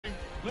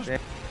Okay.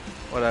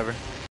 Whatever.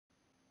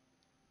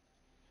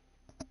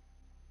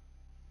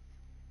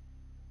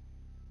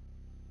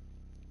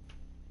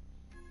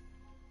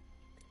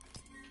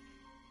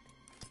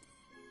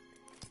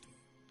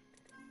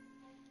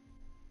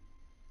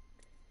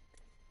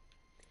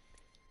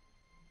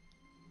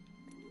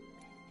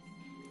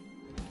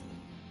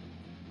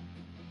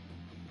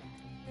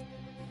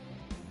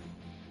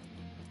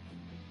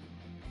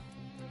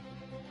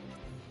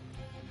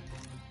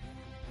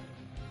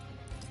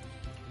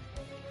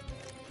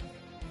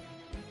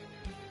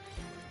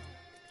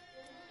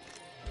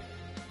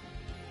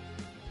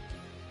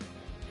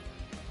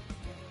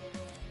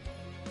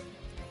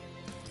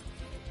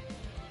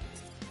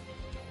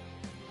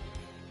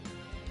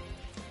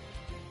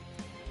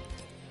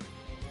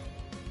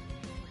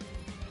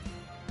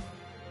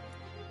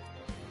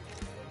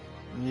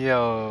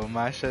 Yo,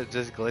 my shit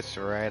just glitched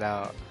right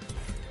out.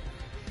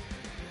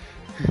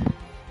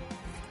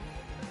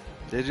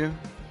 Did you?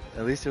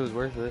 At least it was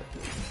worth it.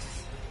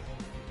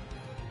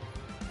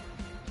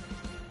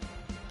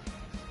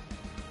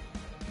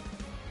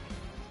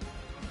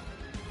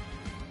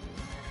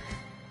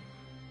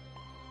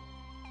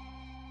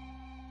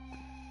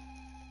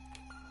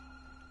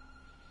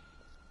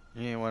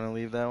 You ain't want to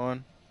leave that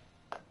one?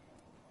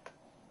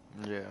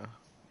 Yeah.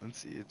 Let's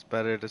see. It's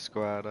better to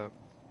squat up.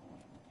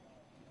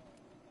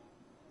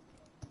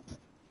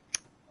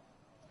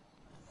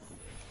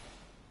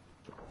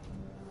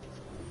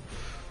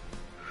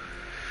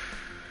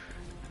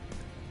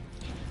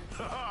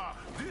 Haha,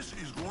 this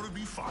is going to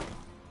be fun.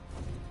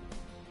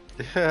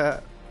 Yeah.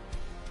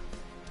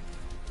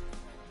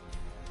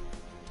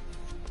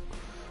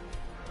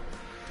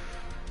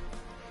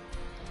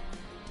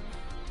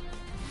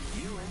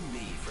 You and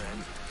me,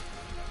 friend.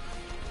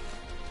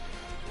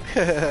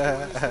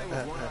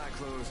 With one eye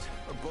closed,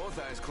 or both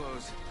eyes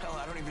closed. Hell,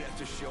 I don't even have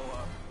to show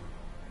up.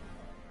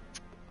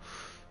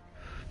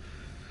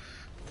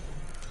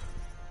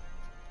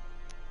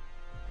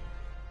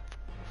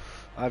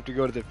 I have to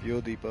go to the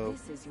fuel depot.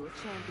 This is your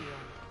champion.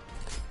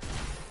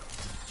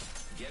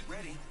 Get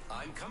ready.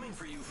 I'm coming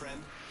for you,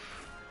 friend.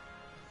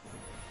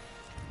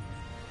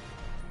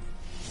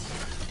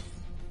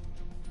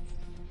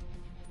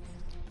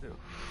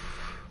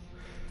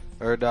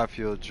 Or not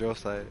fuel, drill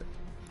site.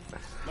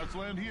 Let's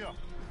land here.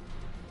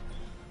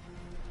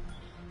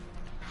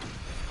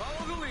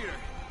 Follow the leader.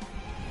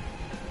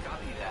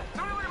 Copy that.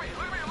 Look at me,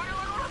 look at me,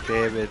 look at me.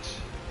 Damage.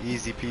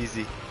 Easy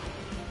peasy.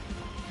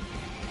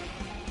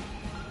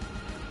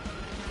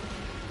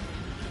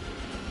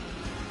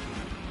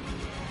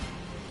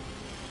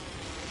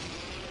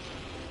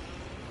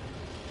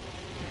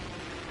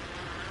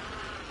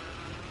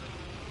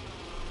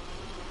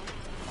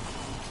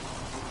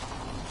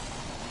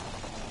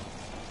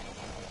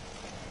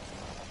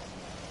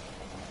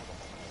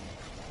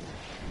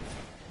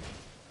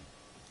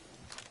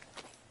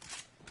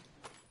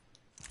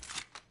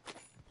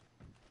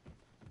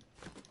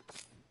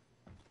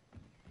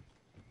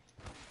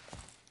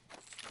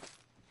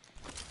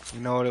 You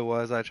know what it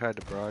was? I tried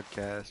to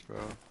broadcast, bro.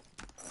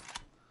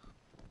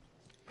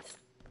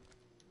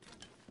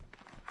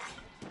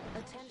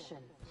 Attention.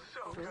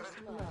 So good.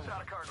 First blood.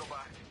 Shot a cargo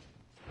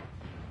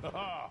by.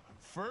 Haha,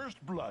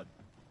 first blood.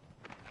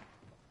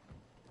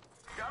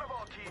 Got them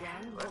all, Keith.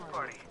 Round Let's one.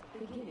 party.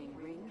 Beginning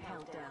ring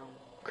countdown.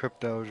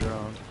 Crypto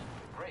drone.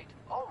 Great.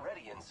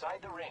 Already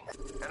inside the ring.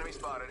 Enemy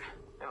spotted.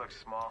 It looks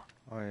small.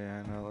 Oh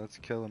yeah, no, let's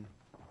kill him.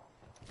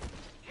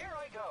 Here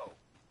I go.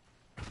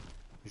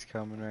 He's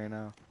coming right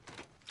now.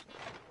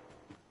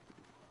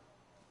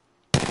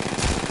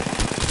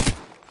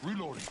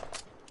 Reloading.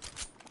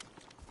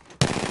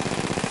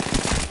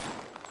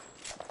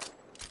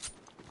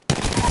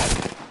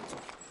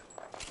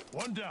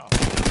 One down.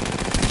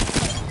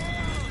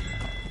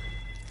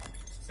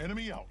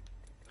 Enemy out.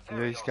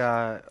 Yeah, he's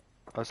got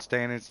a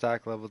standard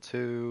stock level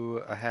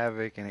 2, a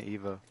Havoc, and an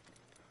Eva.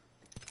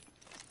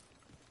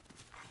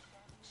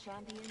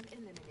 Champion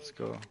eliminated. Let's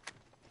go.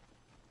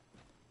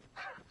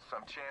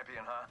 Some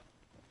champion, huh?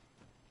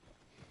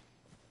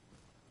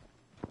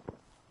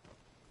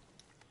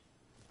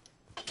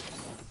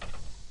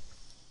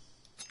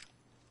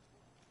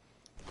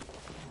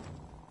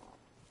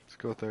 Let's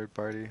go third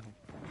party.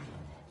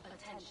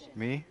 Attention.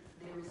 Me?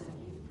 There is a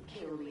new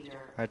kill leader.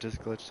 I just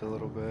glitched a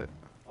little bit.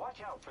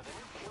 Watch out for the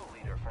new kill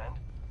leader, friend.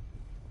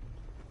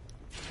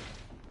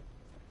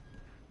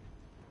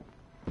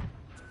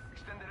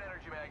 Extended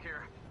energy mag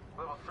here.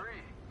 Level 3.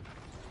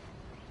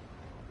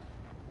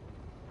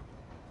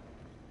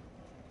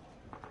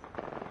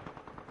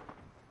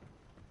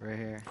 Right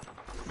here.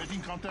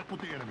 Making contact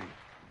with the enemy.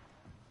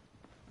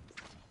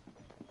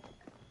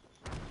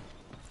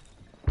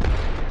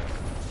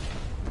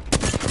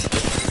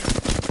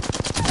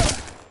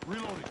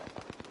 Reloading.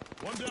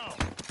 One down.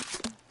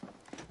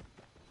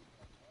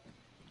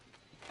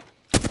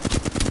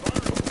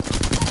 Firing.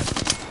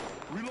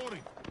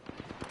 Reloading.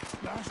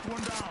 Last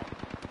one down.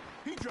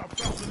 He dropped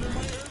faster than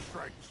my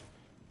airstrikes.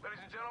 Ladies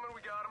and gentlemen,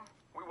 we got him.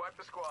 We wiped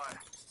the squad.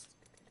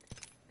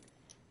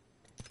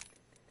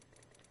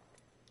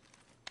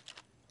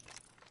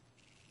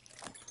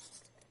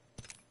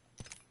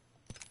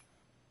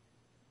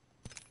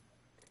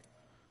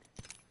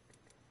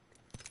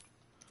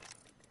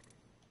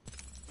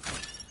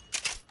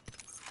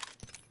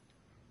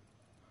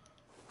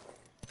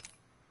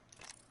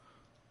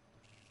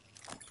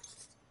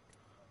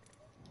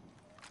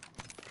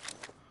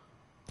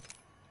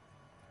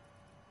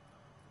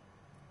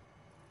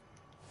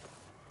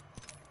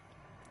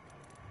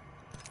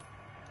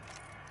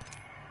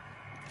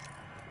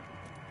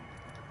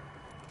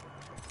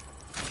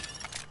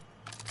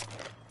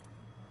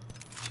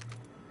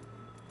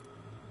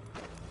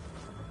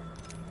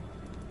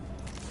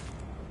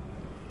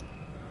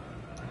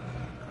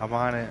 I'm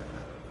on it.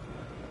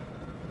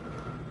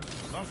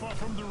 Not far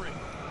from the ring.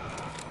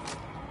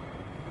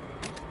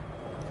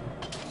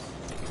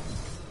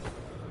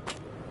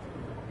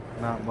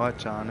 Not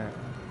much on it.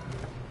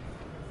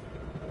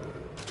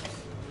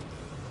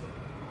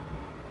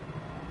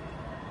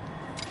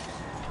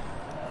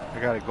 I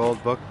got a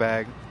gold book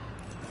bag.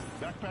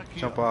 Backpack here.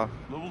 Jump off.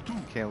 Level 2.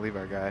 Can't leave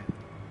our guy.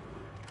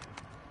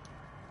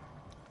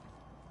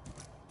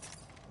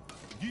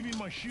 Give me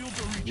my shield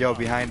to reach Yo, out.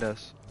 behind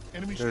us.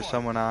 Enemy There's spotted.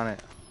 someone on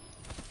it.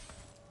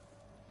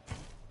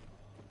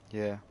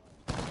 Yeah.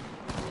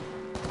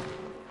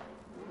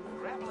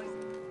 Grappling.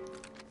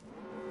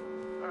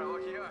 Alright,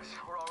 lucky us.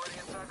 We're already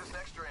inside this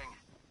next ring.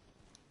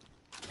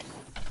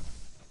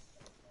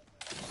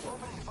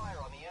 Opening fire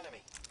on the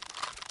enemy.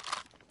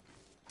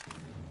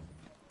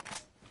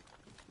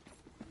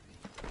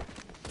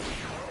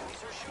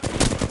 Enemies are shooting.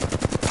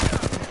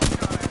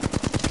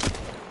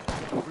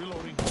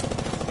 Reloading.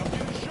 I'm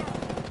getting shot.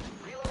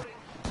 Reloading.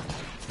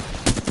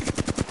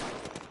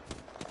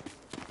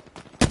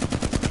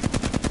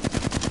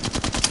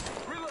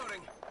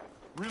 Reloading.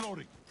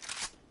 Reloading.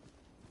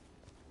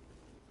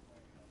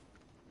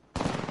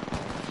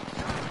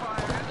 Shot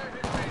fire, and they're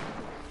hitting me.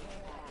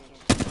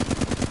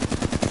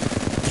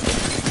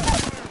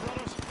 Fire,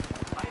 brothers.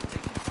 I am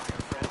taking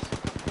fire, friends.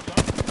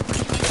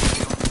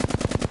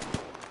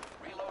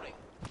 Reloading.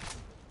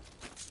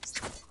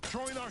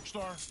 Throwing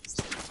Arcstar.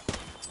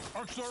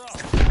 Arcstar out.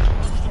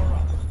 Arcstar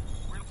out.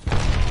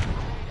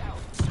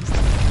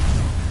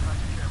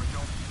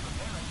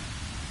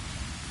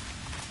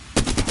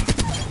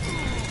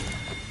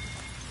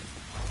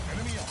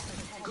 Enemy out.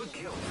 Good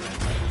kill.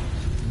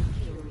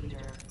 Kill leader.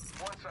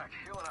 One sec,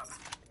 healing up.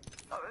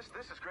 Oh,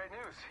 this is great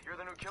news. You're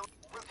the new kill.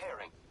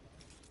 Repairing.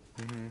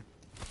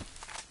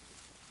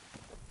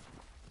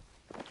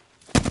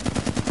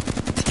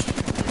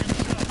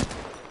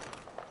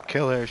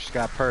 Kill her. She's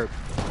got perp.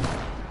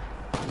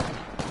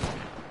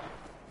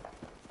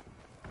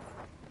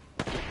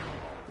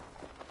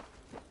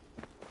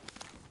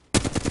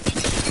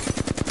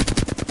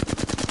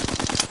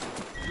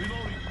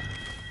 Reloading.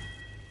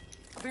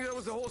 I think that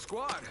was the whole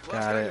squad. Last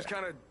Got guy it. just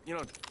kind of,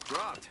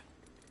 dropped.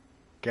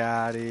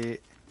 Got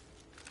it.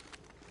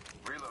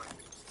 Reloading.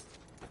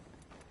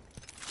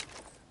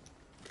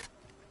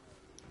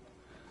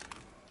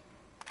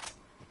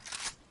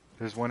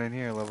 There's one in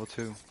here, level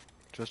 2.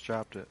 Just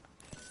dropped it.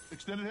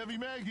 Extended heavy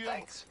mag here.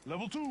 Thanks.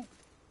 Level 2.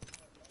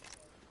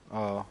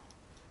 Oh.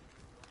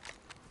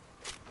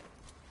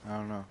 I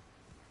don't know.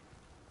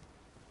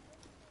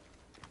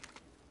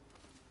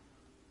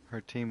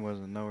 Her team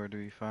wasn't nowhere to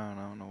be found.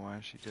 I don't know why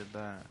she did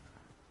that.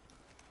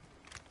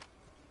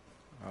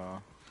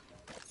 Oh.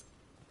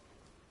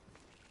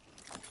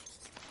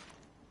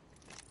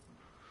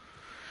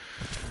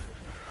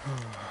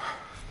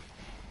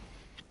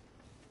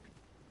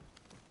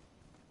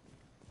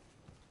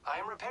 I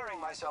am repairing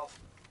myself.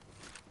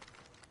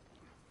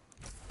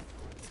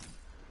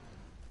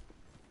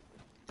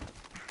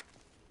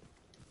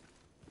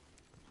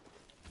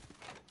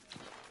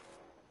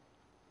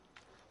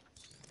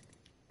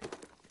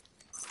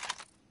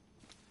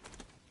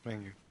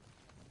 Thank you.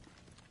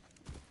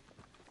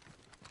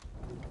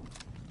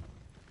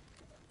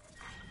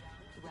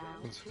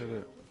 Round Let's hit 2.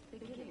 it.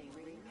 Beginning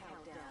ring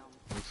countdown.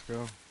 Let's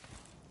go.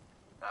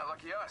 Ah,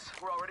 lucky us.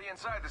 We're already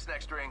inside this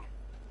next ring.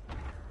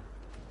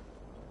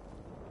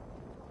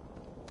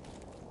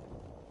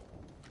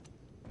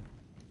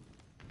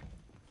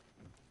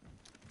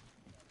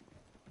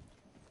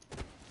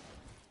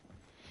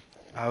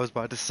 I was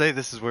about to say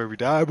this is where we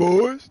die,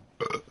 boys.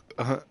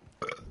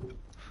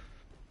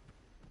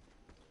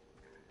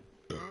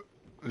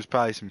 There's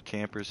probably some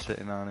campers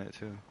sitting on it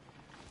too.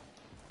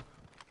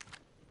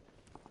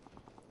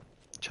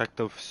 Check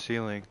the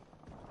ceiling.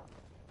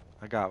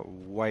 I got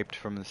wiped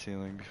from the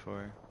ceiling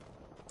before.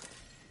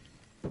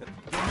 Don't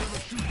ever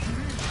shoot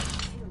through these.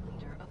 Kill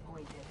leader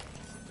appointed.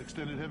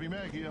 Extended heavy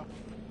mag here.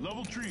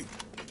 Level 3.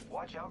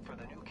 Watch out for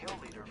the new kill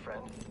leader,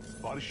 friend.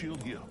 Body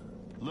shield here.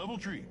 Level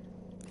 3.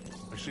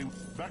 I say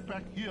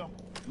backpack here.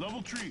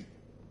 Level 3.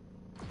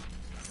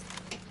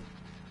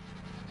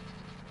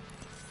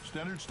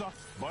 Standard stock.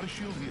 Body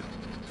shield here.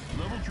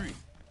 Level 3.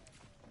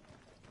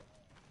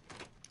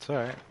 It's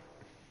alright.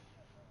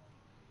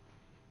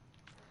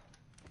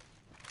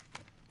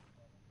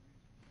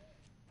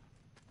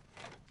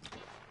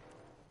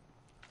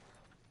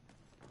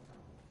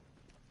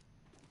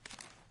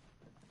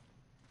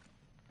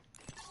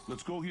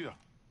 Let's go here.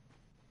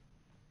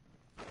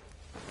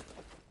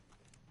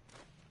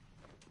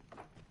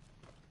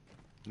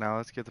 Now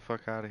let's get the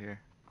fuck out of here.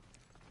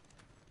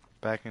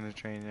 Back in the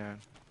train yard.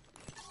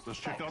 Let's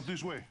check out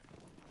this way.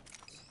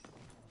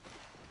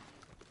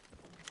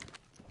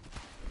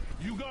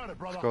 You got it,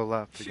 brother. Let's go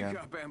left She again.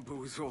 got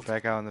bamboozled.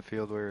 Back out in the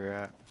field where we're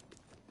at.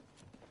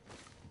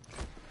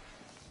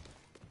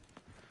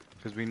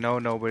 Because we know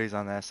nobody's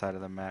on that side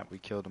of the map. We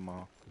killed them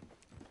all.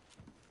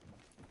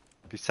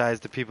 Besides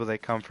the people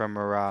that come from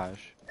Mirage.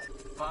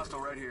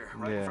 Hostile right here,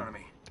 right in Yeah. front of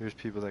me. There's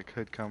people that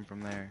could come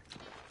from there.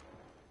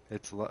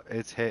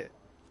 It's hit.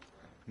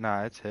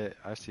 Nah, it's hit.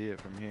 I see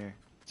it from here.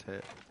 It's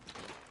hit.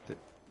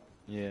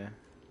 Yeah.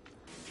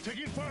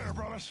 Taking fire,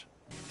 brothers.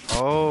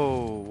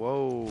 Oh,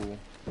 whoa.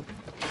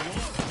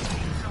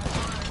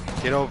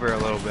 Get over a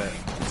little bit.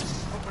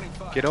 Opening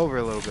fire. Get over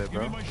a little bit, Give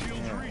bro. me my shield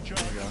to Yeah,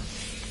 recharge. there you go.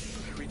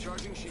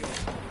 Recharging shield.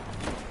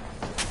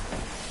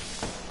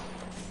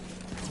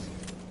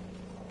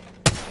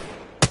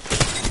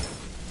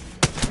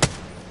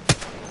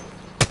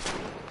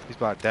 He's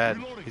about dead.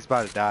 Reloading. He's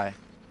about to die.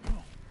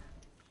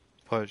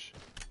 Push.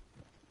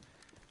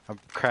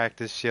 I've cracked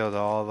this shield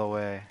all the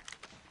way.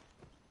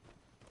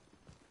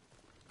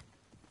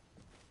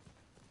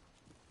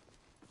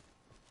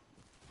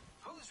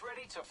 Who's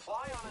ready to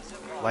fly on a zip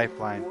line?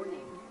 Lifeline.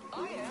 Warning.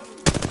 I am.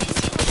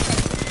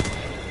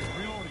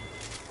 Reloading.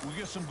 We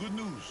get some good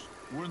news.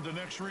 We're in the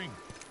next ring.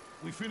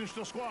 We finished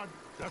the squad.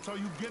 That's how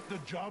you get the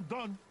job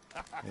done.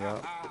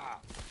 Yep.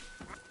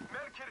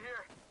 Medikit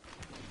here.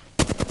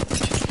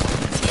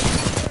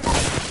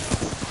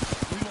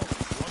 Reload.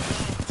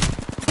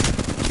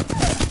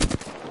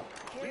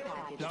 Care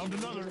package Down to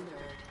another. delivered.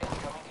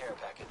 Incoming care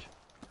package.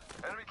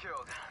 Enemy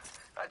killed.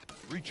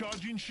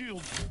 Recharging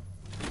shield.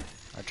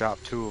 I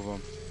dropped 2 of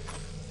them.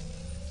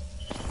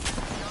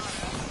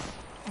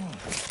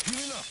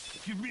 Healing up.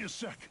 Give me a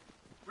sec.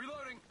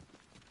 Reloading.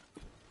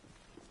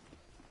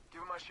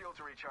 Give him my shield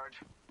to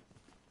recharge.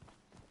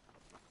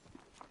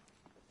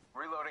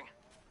 Reloading.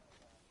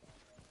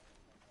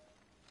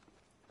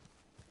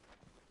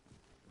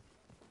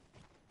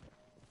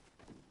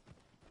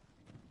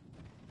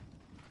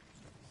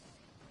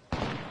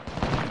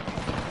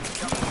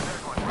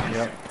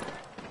 Yep.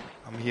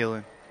 I'm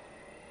healing.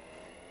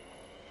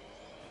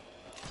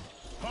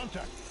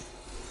 Contact.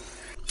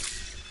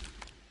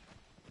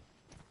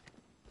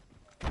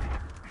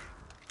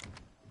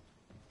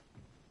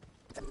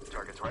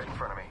 Target's right in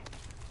front of me.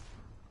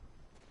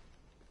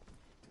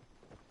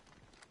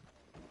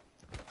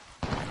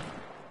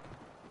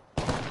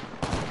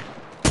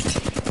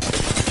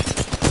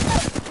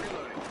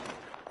 Reloading.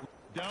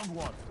 Down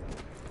one.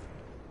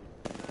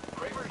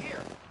 Kraber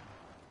here.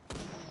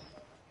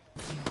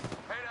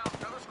 Hey now,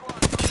 another squad.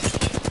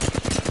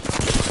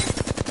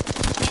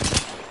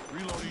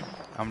 Reloading.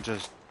 I'm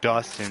just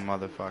dusting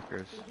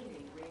motherfuckers.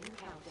 Beginning ring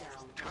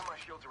countdown. Give him my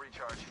shield to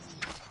recharge.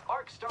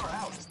 Arc star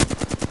out.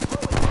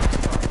 Throwing arc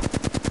star.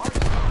 Arc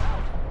star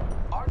out.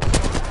 Arc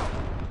star out.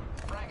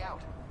 Frag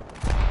out.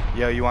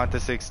 Yo, you want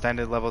this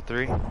extended level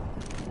 3?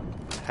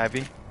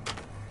 Heavy?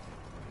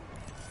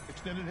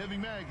 Extended heavy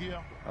mag here.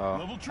 Oh,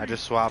 Level 3. I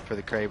just swapped for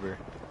the Kraber.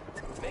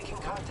 Making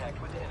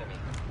contact with enemy.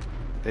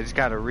 They just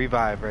got a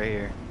revive right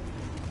here.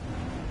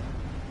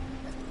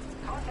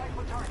 Contact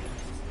with target.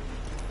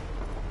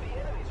 The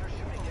enemies are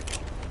shooting at me.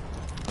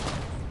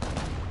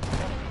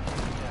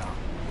 Enemy down.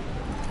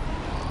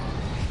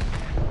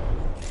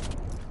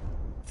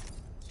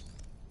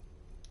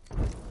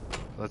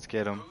 Let's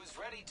get him. Who's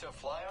ready to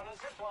fly on a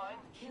zip line?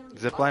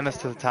 Zipline us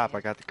to the top.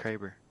 I got the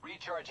Kraber.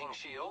 Recharging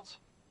shields.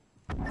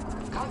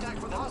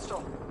 Contact with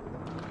hostile.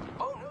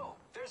 Oh no,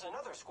 there's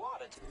another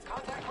squad.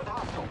 Contact with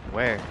hostile.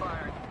 Where?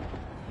 Firing.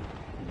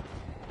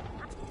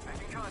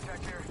 Making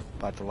contact here.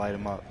 About to light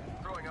him up.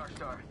 Throwing arc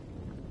star.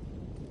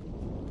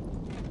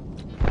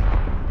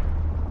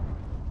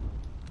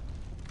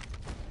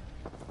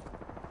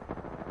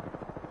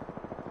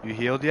 You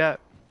healed yet?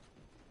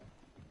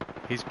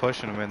 He's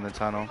pushing him in the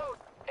tunnel. Reload.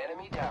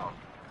 Enemy down.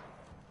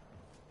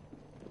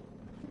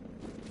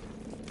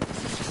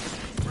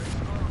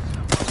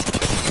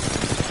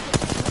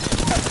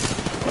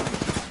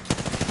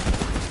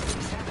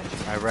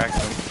 I wrecked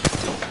him.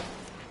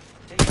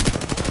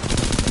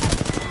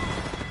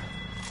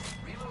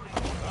 Reloading.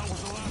 That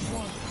was the last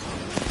one.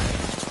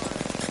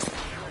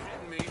 You're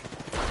hitting me.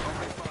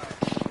 Opening fire.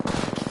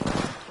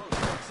 Close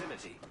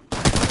proximity. I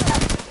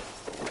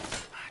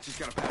just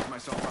gotta patch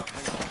myself up.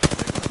 Hang on.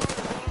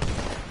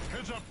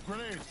 Heads up.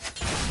 Grenade.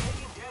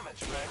 Taking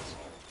damage, friends.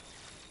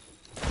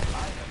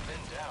 I have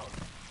been down.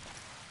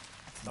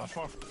 Not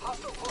far.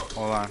 Hostile close.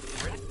 Hold on.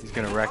 He's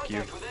gonna wreck you.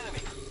 Contact with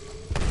enemy.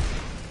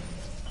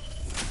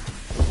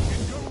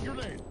 Incoming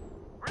grenade.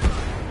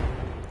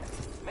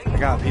 Making I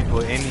got contact.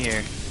 people in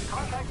here.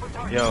 Contact with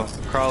target. Yo,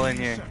 crawl in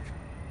here. Sec.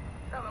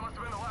 Yeah, that must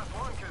have been the last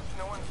one, because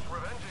no one's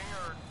revenging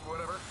or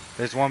whatever.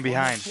 There's one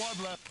behind. Squad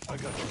left. I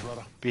got you,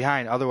 brother.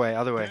 Behind. Other way.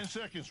 Other way. 10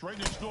 seconds. Right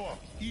next door.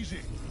 Easy.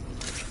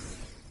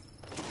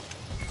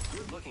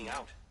 Good looking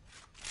out.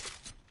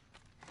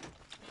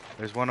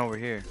 There's one over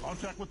here.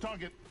 Contact with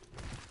target.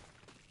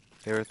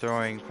 They were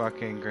throwing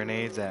fucking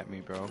grenades at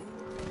me, bro.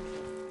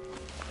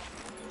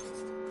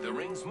 The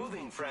ring's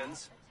moving,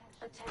 friends.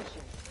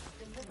 Attention.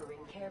 Delivering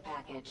care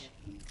package.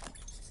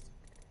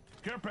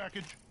 Care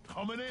package.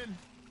 Coming in.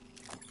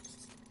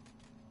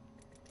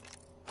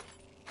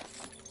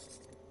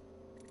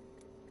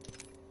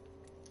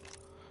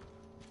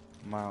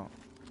 I'm out.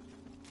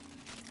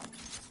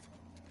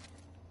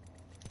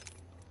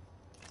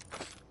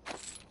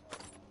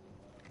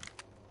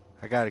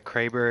 I got a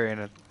Kraber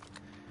and a...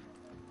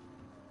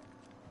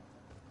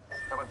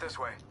 How about this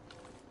way?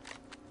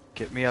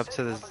 Get me up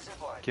to the... Set up a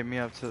zip line. Get me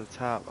up to the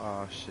top.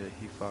 Oh shit,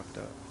 he fucked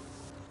up.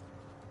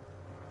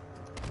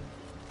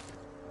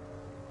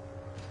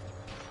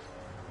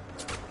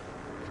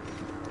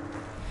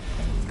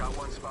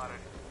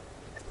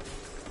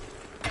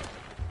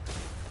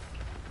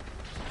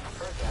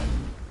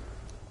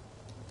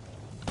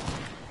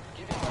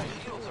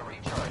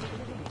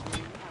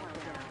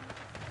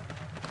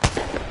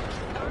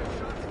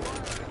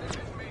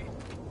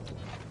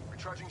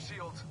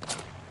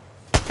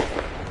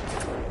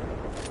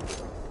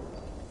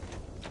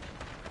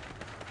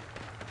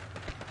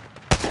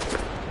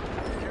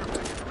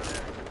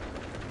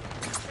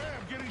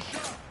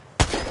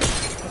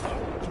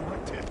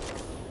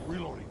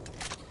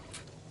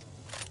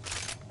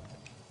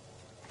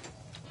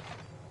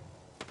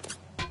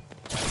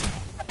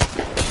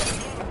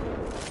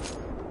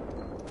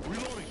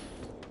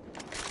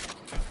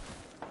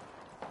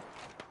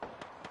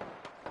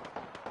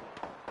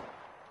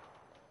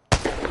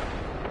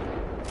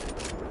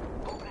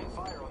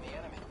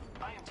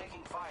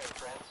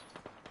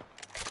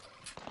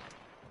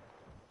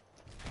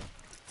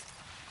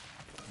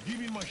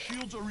 my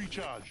shields a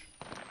recharge.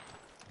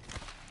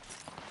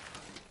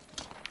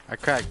 I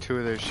cracked 2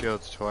 of their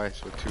shields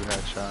twice with 2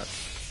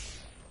 headshots.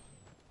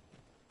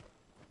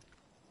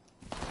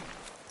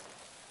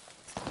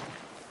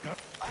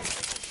 I'm taking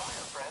fire,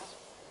 friends.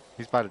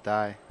 He's about to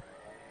die.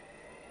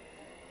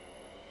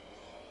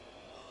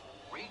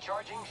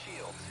 Recharging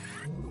shields.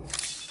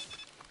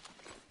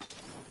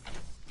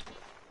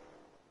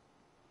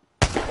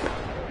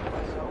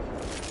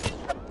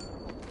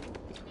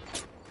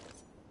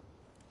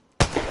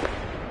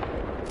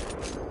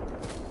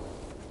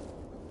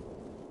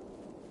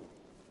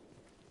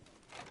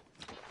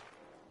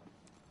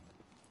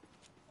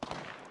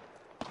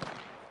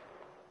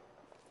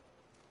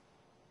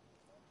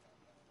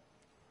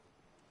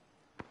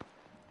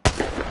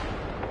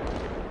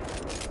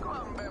 Go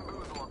out and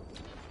bamboozle 'em.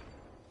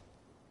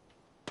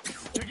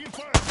 Taking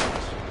fire,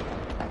 friends.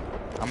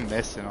 I'm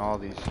missing all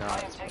these I am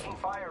shots. taking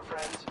fire,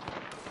 friends.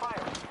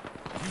 Fire.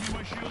 Give me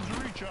my shields a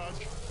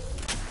recharge.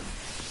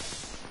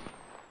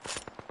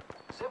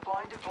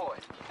 Zipline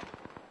deployed.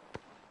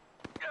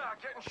 Yeah,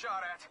 getting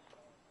shot at.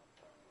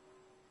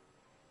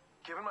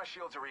 Giving my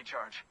shields a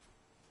recharge.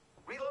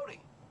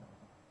 Reloading.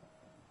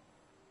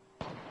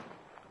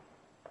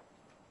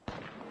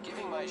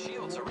 Giving my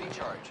shields a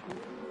recharge.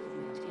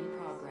 Movement in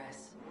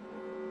progress.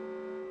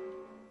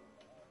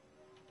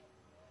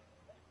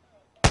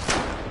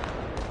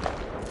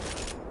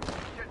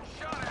 Getting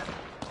shot at.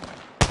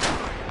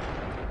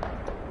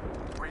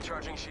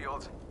 Recharging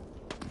shields.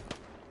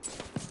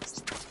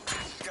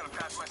 Just gotta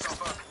patch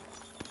myself up.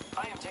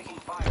 I am taking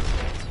fire,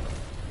 friends.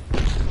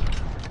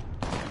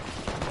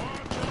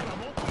 Watch out,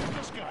 I'm opening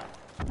the sky.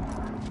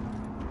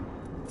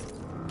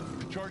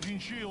 Recharging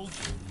shields.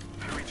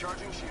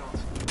 Recharging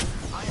shields.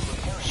 I am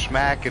repairing.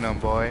 Smacking them,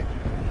 boy.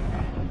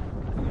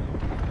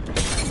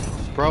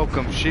 Broke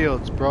them,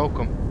 shields, broke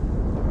them.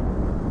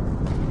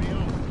 Enemy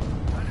out.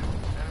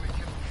 Enemy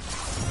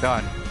kill.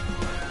 Done.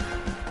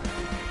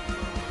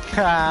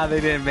 Ha, they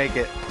didn't make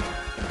it.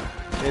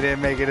 They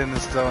didn't make it in the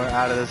storm,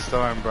 out of the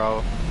storm,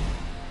 bro.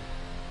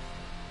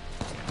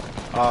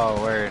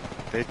 Oh, word.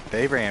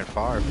 They ran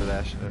far for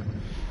that shit.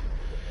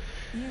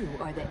 You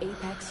are the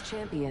Apex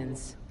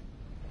champions.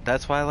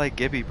 That's why I like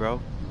Gibby,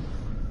 bro.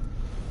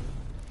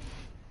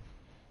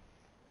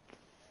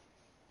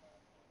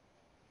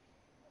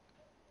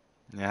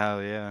 Yeah,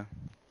 hell yeah.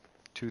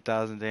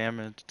 2,000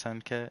 damage,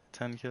 10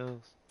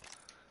 kills.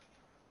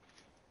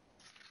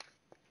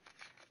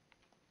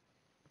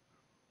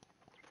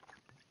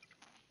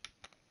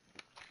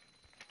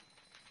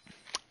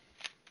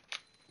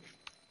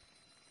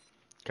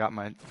 Got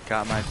my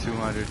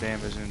 200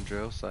 damage in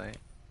drill site.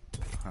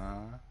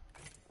 Huh?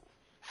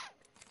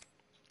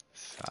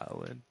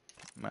 Solid.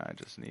 I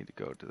just need to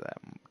go to that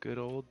good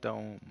old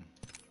dome.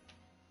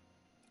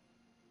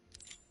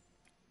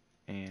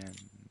 And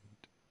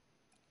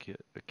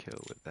get a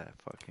kill with that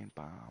fucking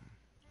bomb.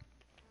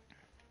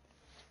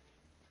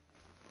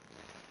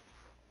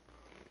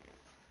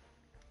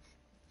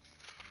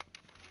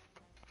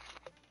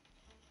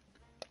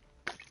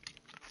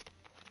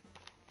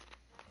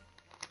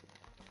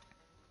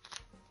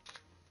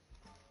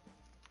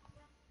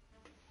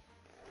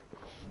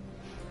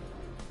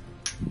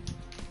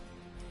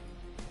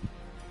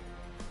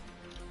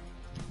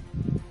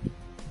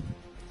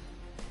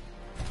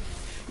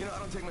 You know, I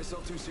don't take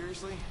myself too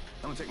seriously.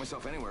 I don't take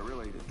myself anywhere,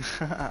 really.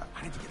 I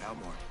need to get out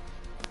more.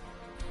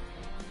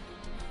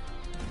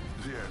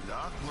 They're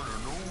not gonna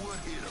know what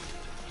hit them.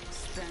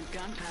 Spent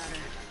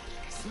gunpowder.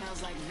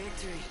 Smells like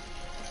victory.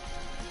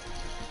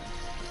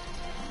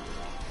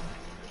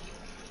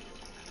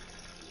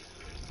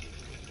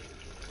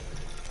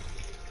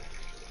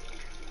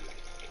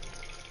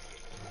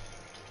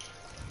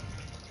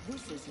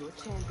 This is your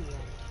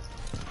champion.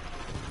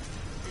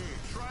 Hey,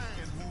 try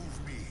and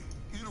move me.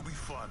 It'll be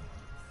fun.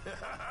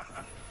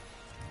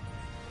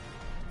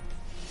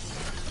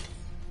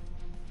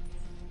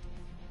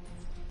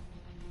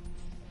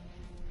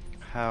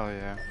 Hell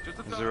yeah.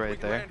 Is it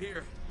right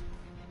there?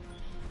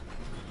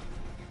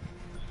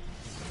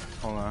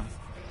 Hold on.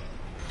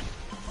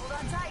 Hold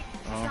on tight.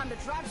 It's Oh. time to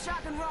drop,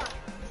 shock, and rock.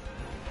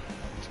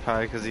 It's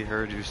probably because he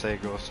heard you say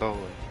go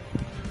solo.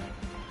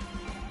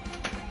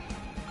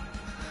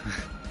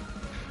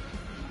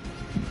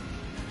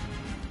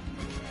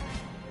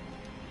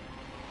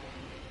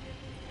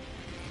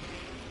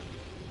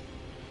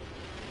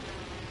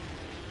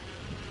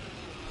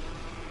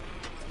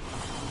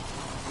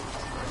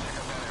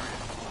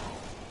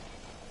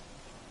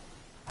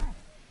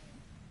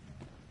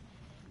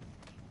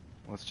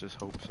 Let's just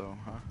hope so,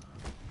 huh?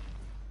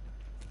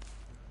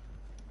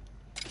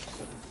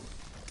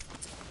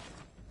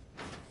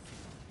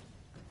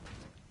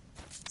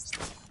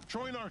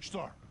 Throwing Arc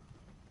Star.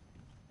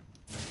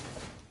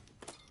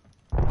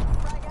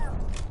 Frag out.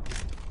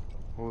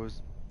 What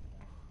was...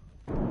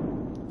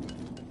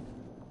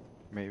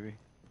 Maybe.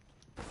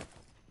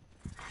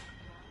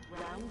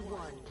 Round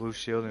one. Blue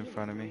shield in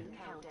front of me.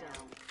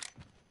 Countdown.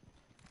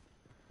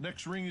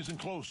 Next ring isn't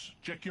close.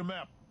 Check your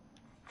map.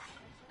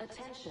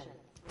 Attention.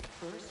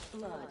 First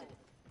blood.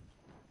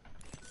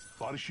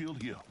 Body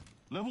shield here.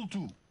 Level 2.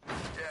 Yeah,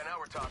 now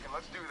we're talking.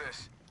 Let's do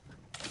this.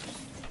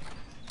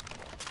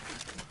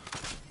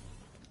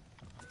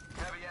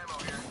 Heavy ammo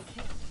here.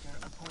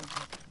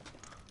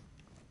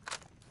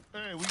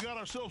 Hey, we got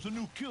ourselves a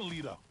new kill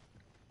leader.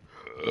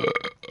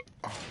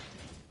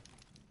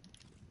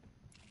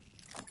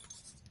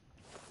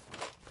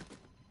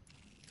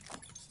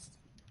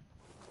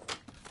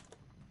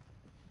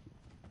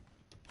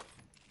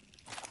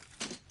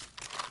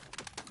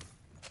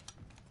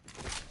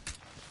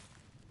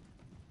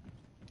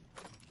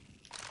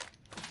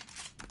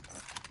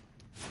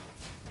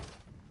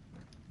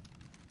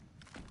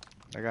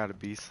 I got a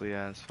beastly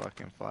ass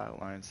fucking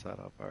flatline set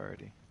up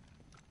already.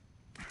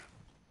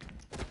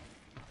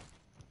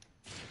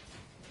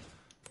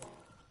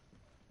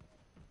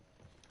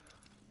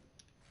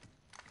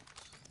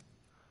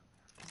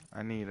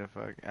 I need a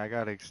I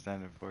got to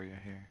extend it for you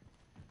here.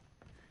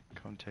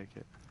 Come take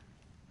it.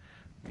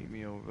 Meet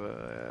me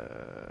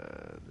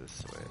over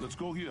this way. Let's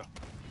go here.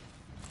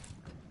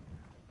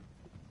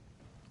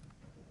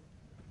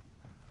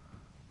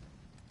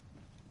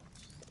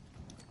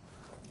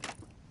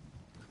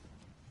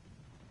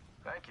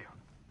 Thank you.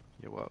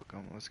 You're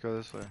welcome. Let's go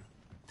this way.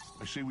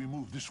 I say we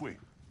move this way.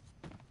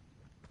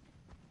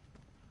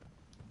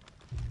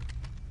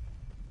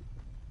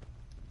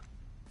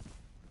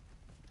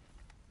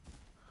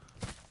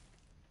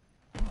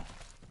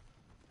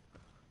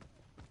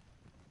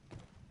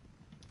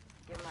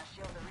 Give my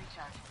shield a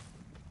recharge.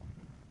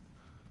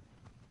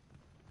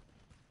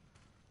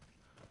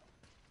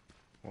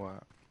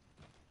 What?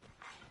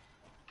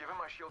 Give him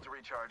my shield to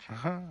recharge.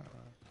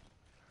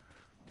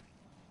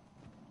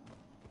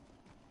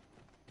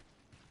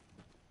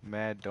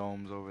 Mad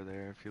domes over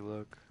there if you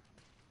look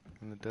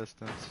in the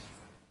distance.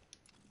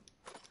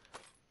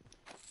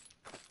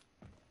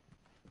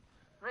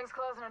 Ring's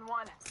closing in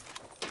 1.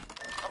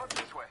 How about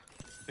this way?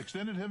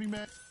 Extended heavy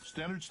mag.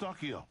 Standard stock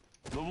here.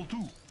 Level 2.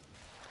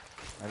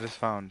 I just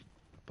found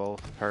both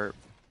perp.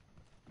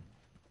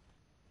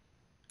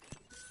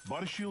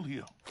 Body shield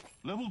here.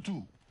 Level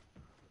 2.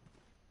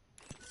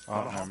 Oh,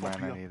 Gotta never hop up mind, I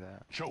here. need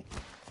that. Choke.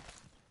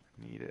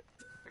 Need it.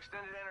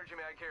 Extended energy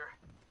mag here.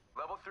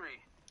 Level 3.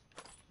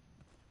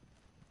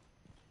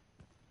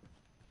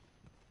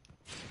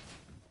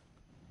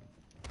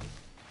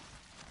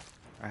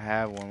 I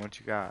have one. What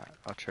you got?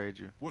 I'll trade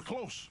you. We're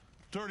close.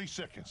 30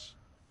 seconds.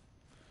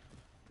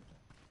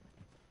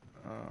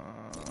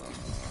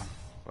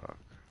 Fuck.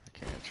 I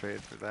can't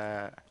trade for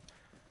that.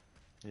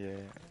 Yeah.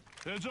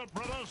 Heads up,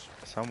 brothers.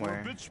 Somewhere.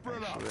 We're a bit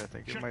spread Actually, out. I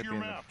think it Check might be your in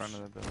maps. the front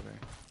of the building.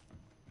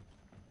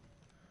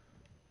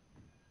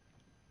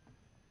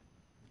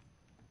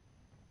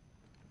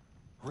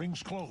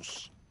 Ring's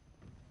close.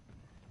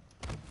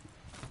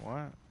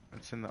 What?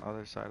 It's in the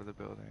other side of the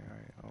building,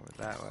 right? Over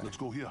that way. Let's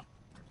go here.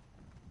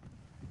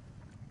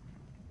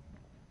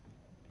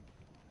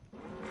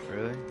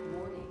 Really?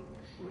 Warning.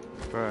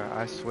 Bruh,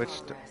 I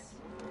switched. Progress.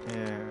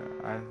 Yeah,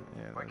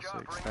 Wake that's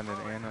up, extended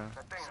ring and moving.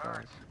 That thing stock.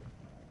 hurts.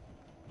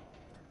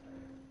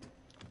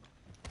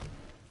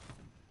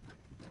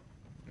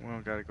 We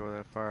don't gotta go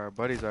that far. Our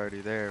buddy's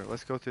already there.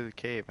 Let's go through the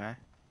cave, man.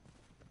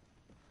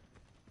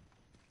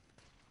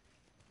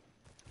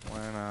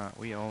 Why not?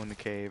 We own the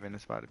cave and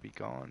it's about to be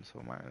gone,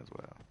 so might as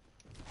well.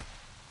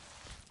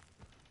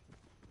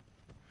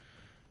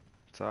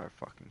 It's our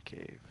fucking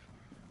cave.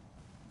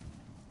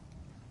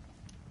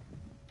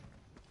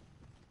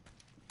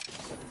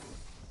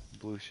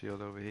 Blue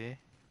shield over here.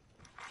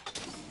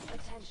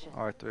 Attention.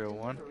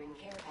 R301. Delivering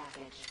care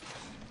package.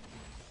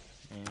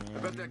 And I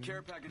bet that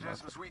care package has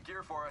some sweet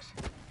gear for us.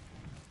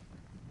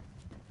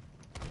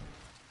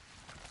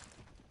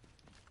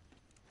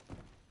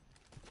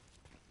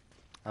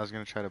 I was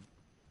gonna try to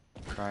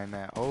grind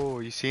that.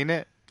 Oh, you seen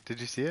it? Did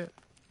you see it?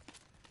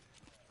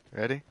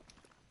 Ready?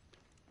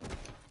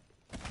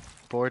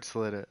 Board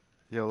slid it.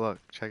 Yo, look,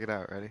 check it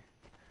out. Ready?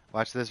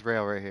 Watch this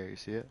rail right here. You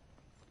see it?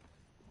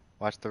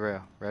 Watch the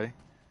rail. Ready?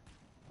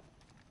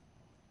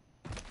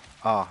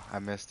 Oh, I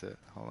missed it.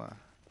 Hold on.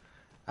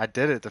 I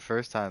did it the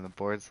first time, the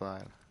board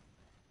slide.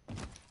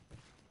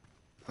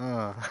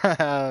 Oh,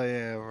 hell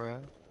yeah, bro.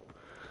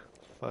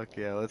 Fuck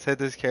yeah. Let's hit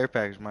this care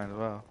package, might as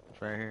well.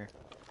 It's right here.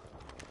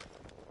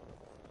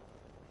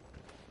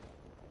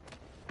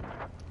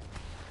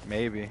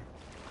 Maybe.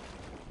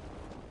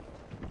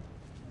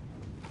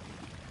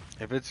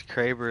 If it's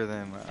Kraber,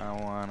 then I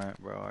want it,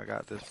 bro. I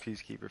got this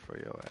Peacekeeper for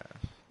your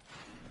ass.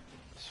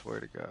 Swear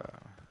to God.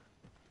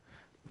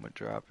 I'm gonna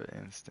drop it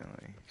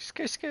instantly.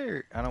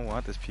 Scared. I don't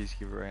want this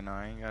Peacekeeper right now.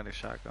 I ain't got a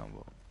shotgun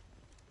bolt.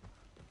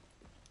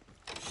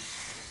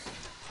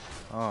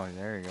 Oh,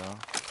 there you go.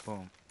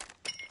 Boom.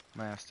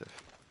 Mastiff.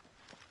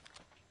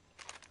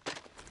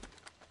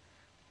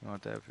 You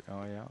want that?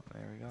 Oh, yeah.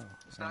 There we go. There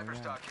Sniper we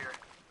go. stock here.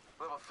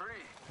 Level 3.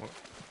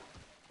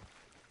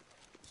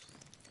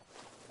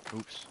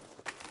 Oops.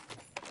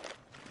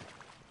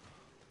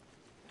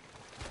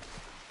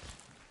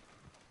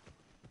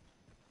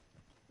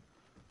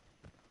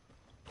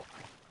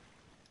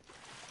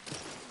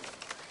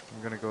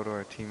 I'm gonna go to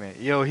our teammate.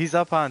 Yo, he's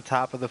up on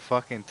top of the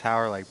fucking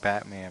tower like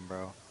Batman,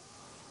 bro.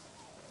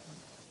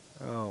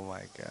 Oh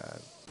my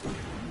god.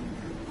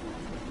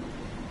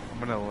 I'm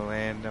gonna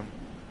land him.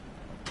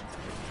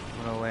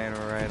 I'm gonna land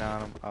right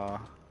on him. Oh.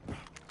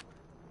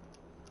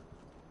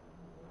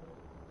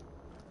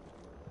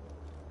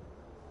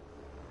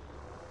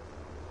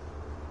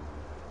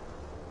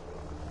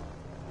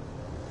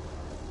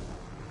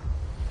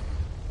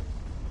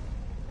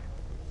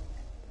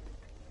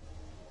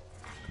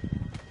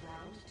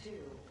 Round 2.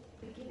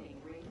 Beginning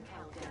ring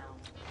countdown.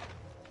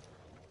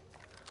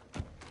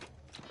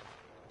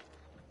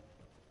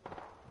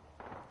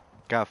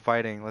 Got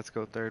fighting. Let's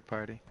go third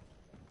party.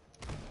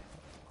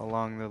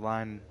 Along the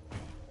line.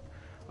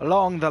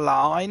 Along the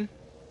line.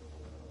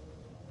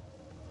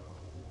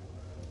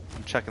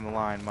 I'm checking the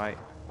line, mate.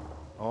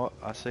 Oh,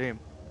 I see him.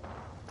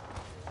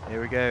 Here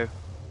we go.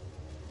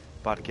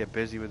 About to get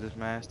busy with this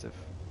Mastiff.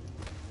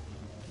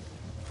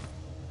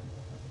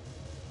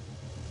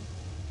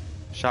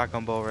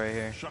 Shotgun bolt right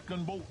here.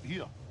 Shotgun bolt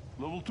here.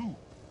 Level 2.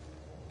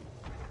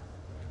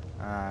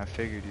 I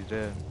figured you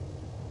did.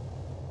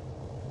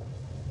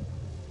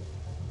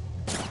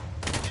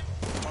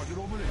 Target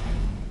over there.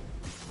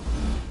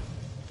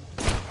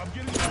 I'm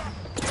getting down.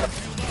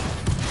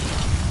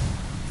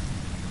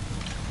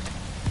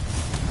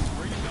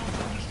 Bringing down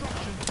some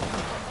destruction.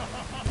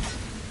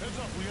 Heads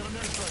up, we got an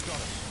airstrike on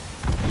us.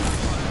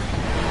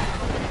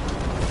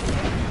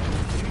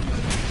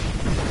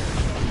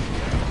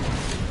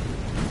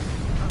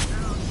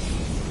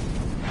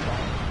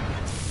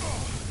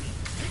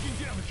 Taking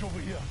damage over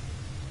here.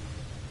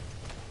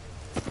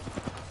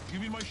 Give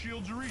me my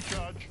shields to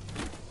recharge.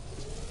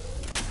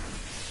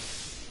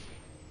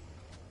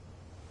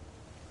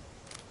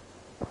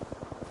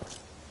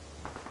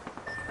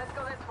 Let's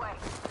go this way.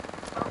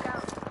 Smoke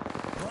out.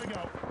 Frag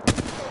out.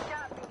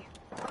 Got me.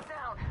 I'm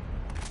down.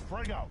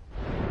 Frag out.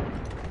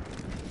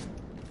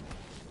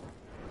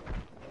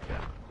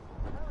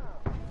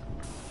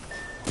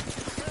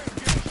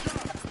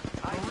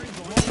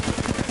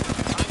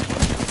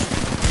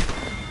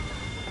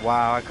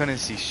 Wow, I couldn't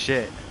see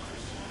shit.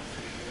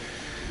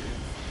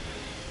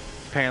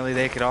 Apparently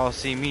they could all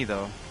see me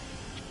though.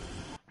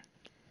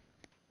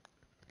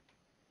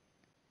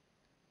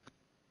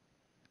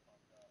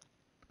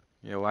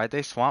 Yo, why'd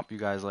they swamp you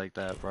guys like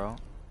that, bro?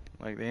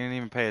 Like, they didn't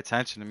even pay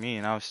attention to me,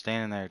 and I was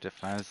standing there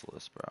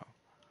defenseless, bro.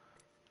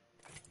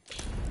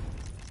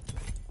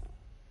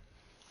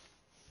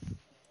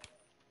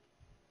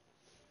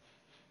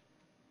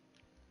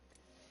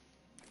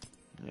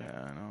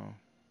 Yeah, I know.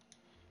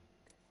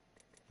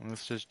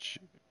 Let's just...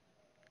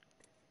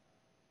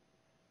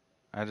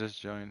 I just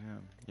joined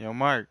him. Yo,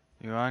 Mark,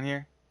 you on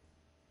here?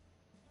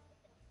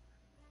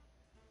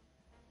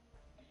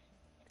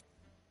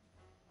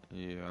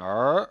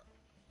 Yeah.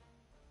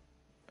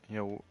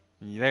 Yo,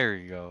 there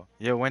you go.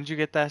 Yo, when'd you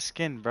get that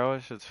skin, bro?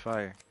 This shit's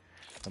fire.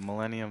 The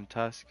Millennium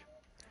Tusk.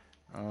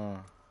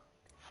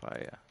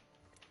 Fire.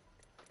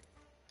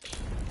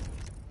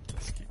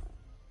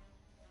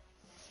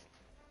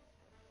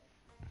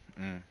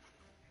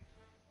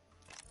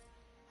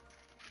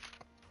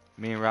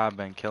 Me and Rob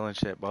been killing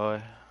shit,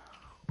 boy.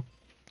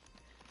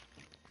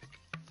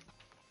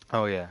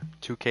 Oh yeah,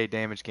 2K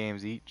damage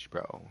games each,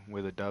 bro,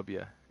 with a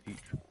W each.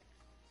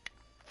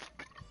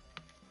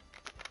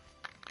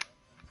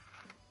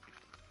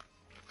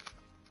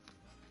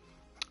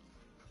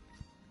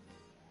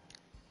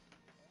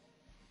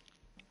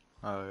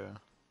 Oh yeah.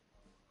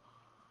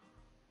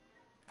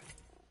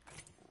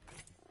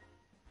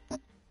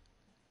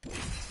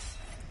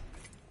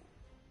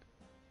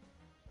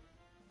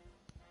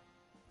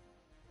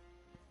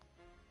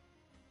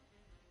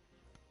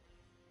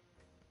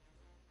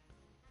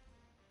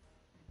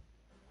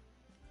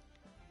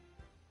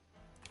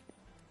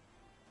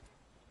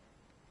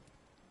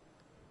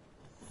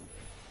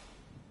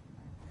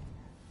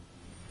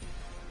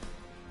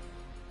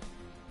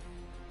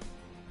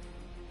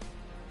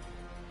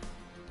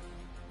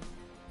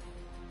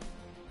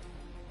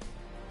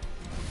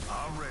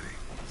 I'm ready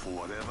for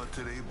whatever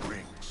today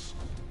brings.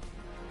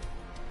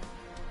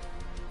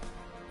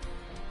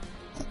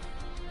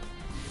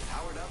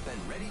 Powered up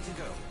and ready to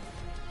go.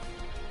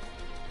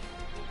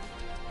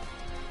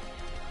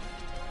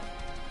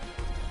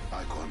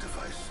 I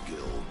quantify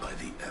skill by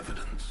the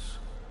evidence.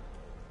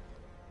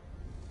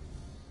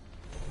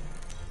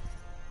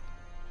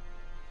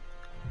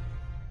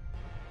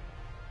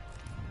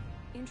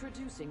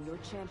 Introducing your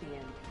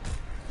champion.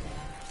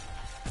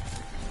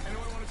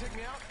 Anyone want to take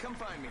me out? Come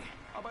find me.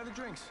 I'll buy the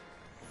drinks.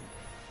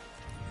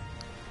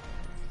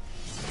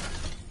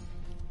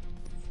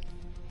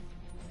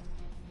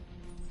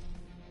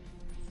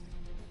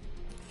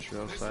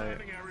 Drill This site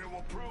landing area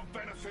will prove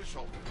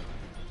beneficial.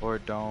 or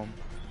dome,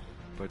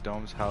 but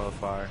dome's hella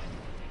far.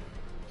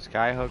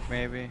 Skyhook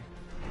maybe.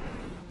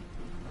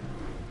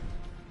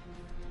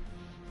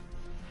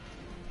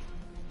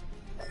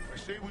 I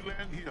say we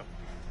land here.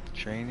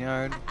 Train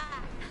yard.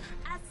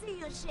 I see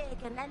you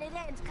shaking, and it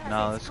ain't 'cause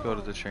No, it's let's go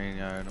to cold. the train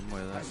yard. I'm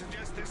with I it.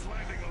 suggest this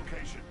landing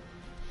location.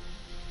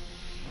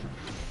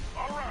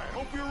 All right,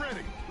 hope you're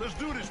ready. Let's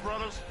do this,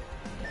 brothers.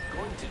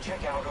 Going to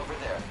check out over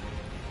there.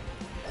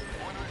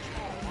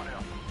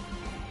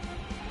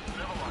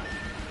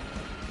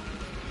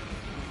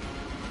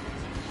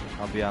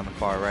 I'll be on the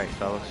far right,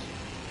 fellas.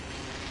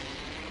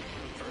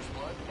 First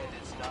blood, and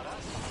it's not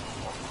us.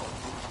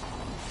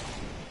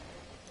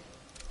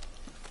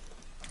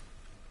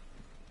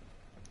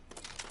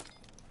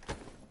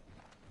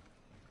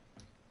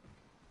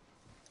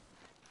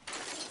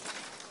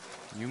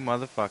 You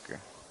motherfucker.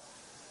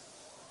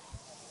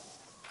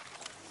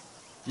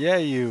 Yeah,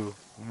 you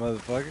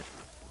motherfucker.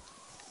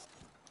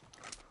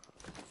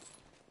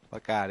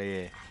 Fuck out of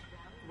here.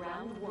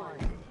 Round one.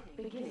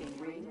 Beginning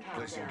ring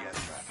Placing countdown.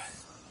 gas trap.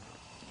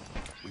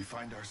 We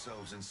find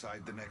ourselves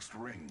inside the next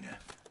ring.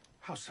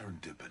 How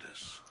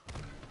serendipitous.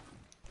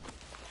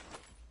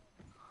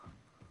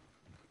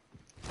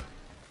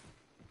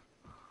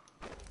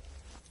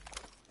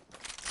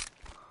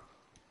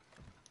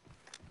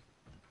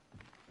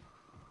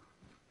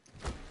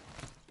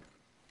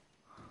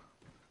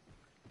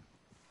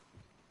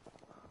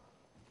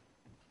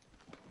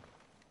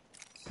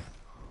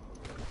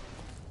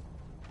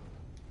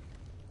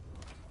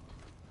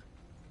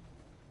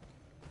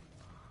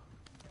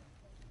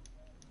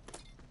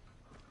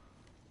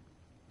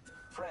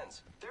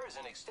 Friends, there is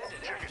an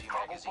extended Check energy it,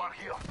 combo magazine bot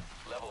here.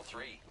 here. Level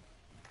 3.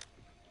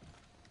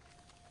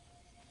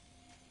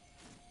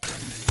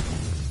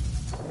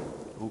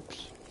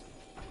 Oops.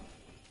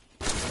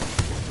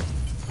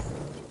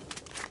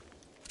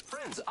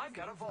 Friends, I've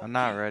got a vault I'm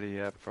not key. ready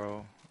yet,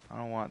 bro. I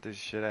don't want these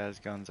shit ass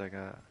guns I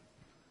got.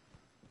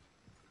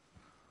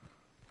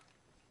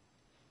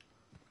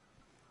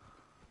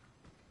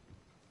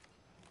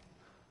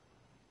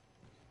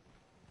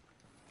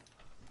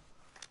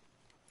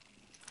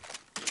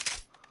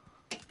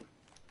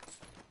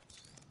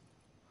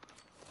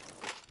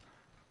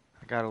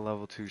 I got a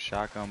level 2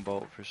 shotgun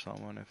bolt for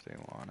someone if they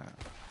want it.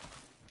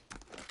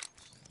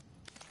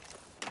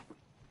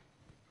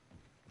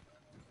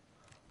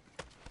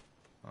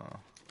 Oh.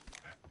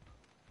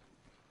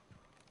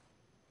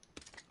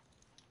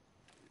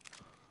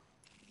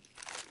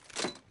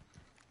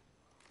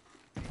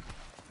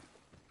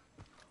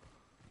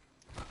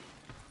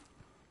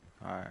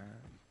 Alright.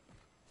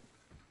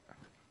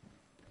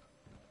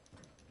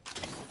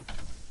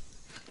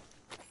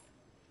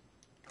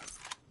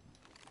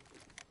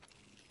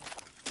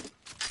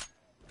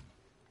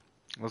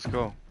 Let's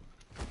go.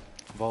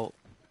 Vault.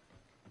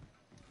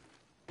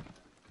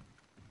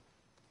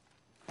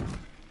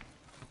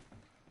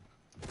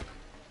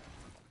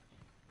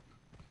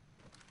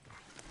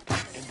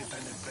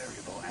 Independent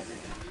variable added.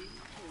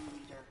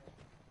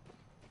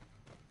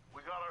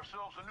 We got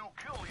ourselves a new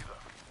kill leader.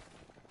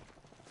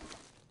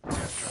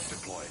 Gas trap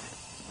deployed.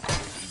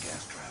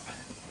 Gas trap.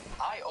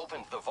 I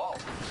opened the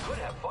vault. Could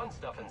have fun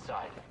stuff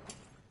inside.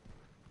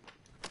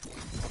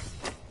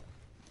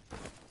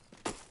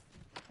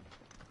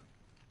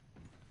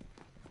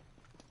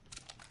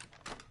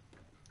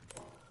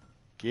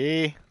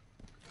 Gay.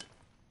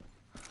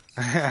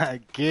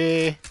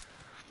 Gay.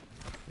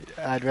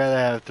 I'd rather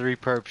have 3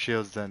 perp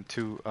shields than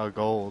 2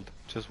 gold.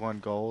 Just 1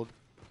 gold.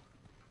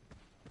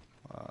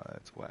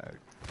 That's whack.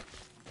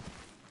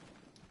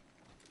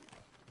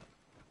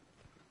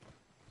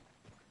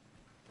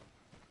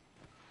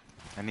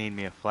 I need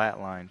me a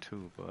flatline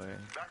too, boy.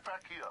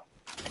 Backpack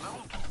here.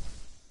 Level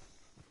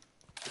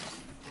 2.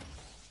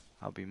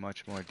 I'll be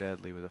much more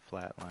deadly with a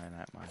flatline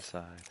at my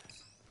side.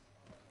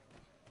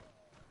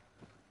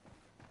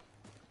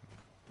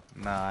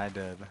 Nah, I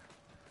did.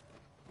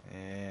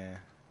 Yeah,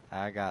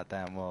 I got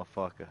that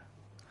motherfucker.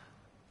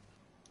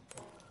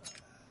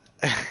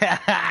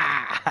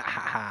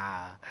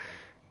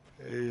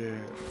 Yeah.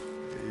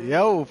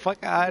 Yo,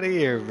 fuck out of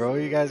here, bro.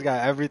 You guys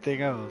got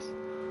everything else.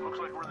 Looks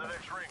like we're in the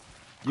next ring.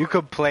 You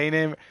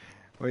complaining?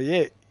 Well,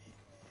 yeah.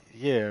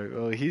 Yeah,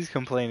 well, he's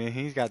complaining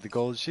he's got the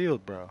gold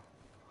shield, bro.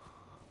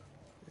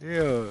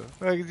 Yeah,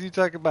 what is you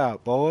talking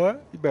about, boy?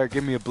 You better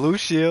give me a blue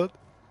shield.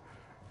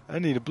 I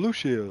need a blue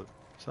shield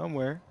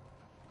somewhere.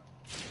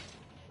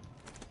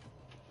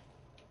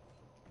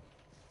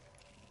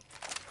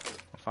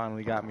 I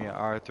finally got me an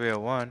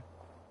R301.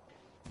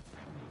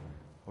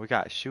 We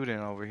got shooting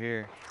over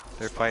here.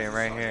 They're fighting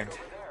right here.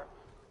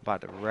 About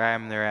to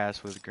ram their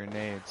ass with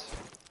grenades.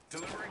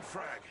 Delivering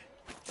frag.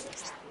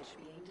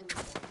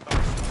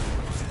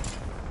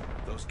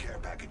 Those care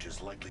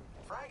packages likely.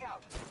 Frag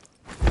out.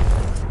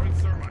 Throwing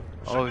thermite.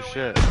 Oh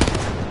Signal shit.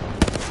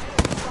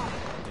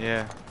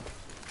 Yeah.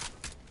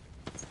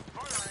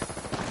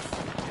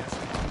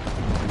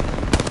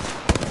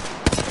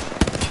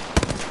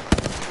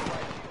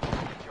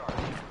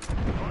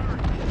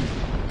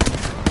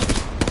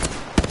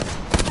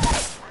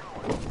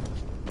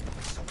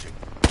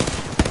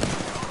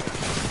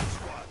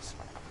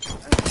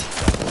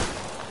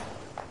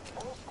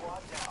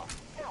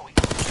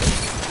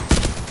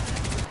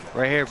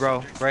 Right here,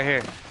 bro. Right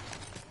here.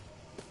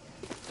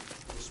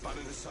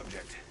 Spotted a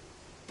subject.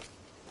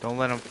 Don't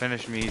let him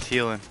finish me. He's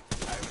healing.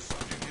 I have a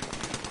subject in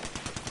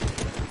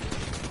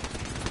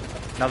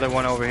view. Another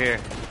one over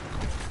here.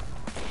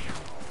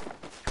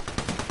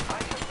 I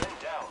have been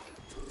down.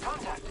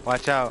 Contact.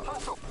 Watch out.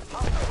 Hostile.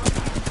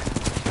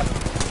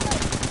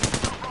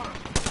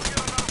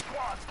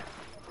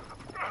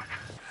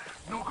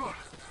 No good.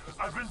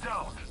 I've been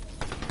down.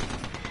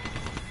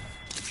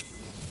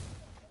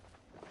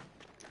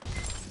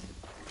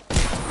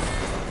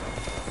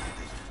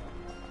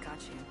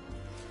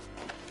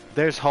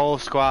 There's whole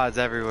squads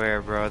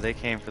everywhere, bro. They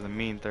came for the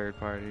mean third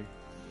party.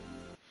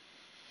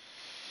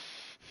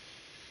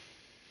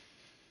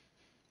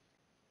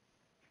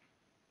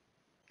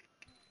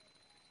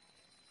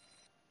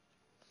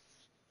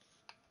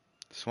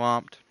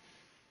 Swamped.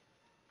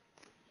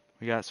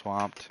 We got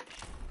swamped.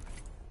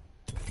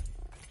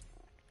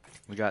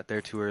 We got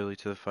there too early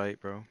to the fight,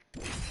 bro.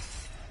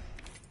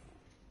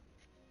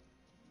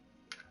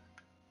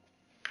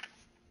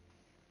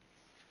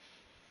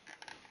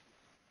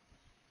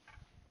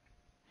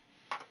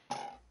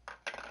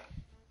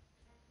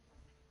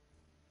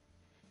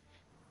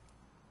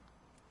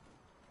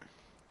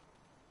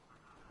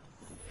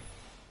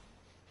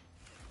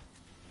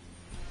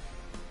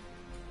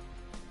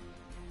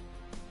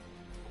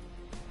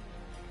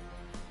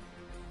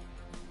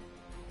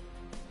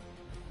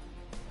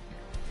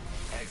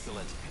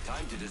 Excellent.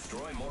 Time to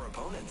destroy more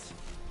opponents.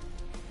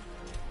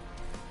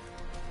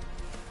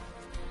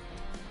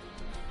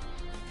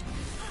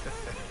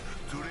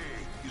 Today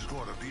is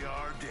gonna be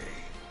our day.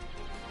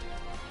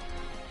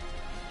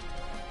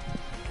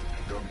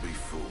 Don't be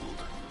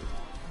fooled.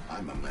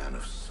 I'm a man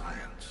of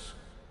science.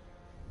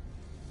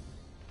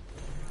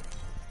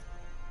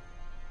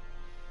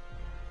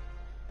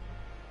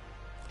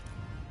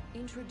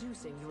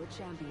 Introducing your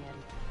champion.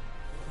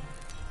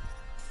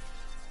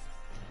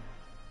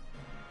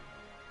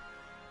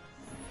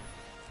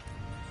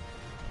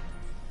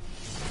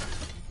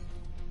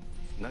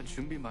 난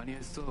준비 많이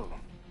했어.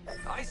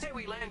 I say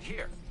we land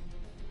here.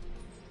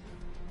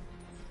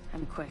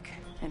 I'm quick,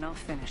 and I'll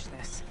finish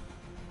this.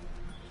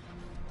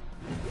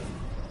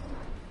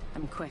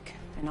 I'm quick,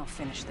 and I'll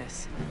finish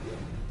this.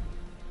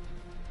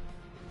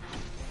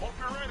 Hope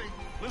you're ready.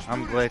 Let's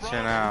I'm do this,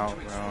 glitching brother. out, To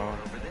bro. explore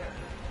over there.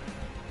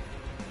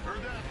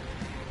 Heard that?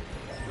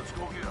 Let's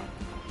go get him.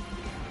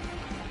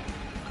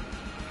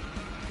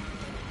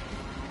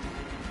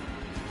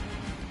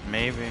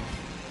 Maybe.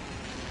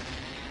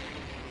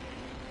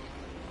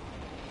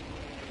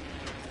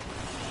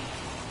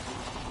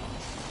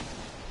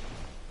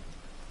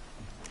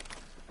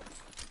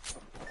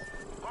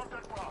 Lock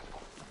that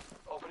crossbow.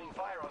 Opening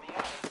fire on the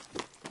enemy.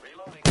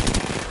 Reloading.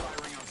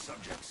 Firing on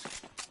subjects.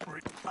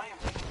 I am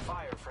taking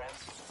fire,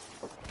 friends.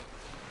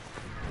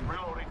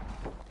 Reloading.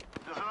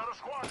 There's another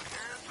squad.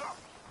 Hands up.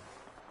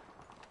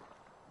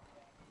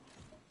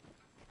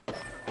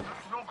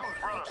 That's no good,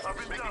 brothers. I've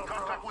been making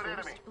contact with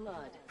enemy.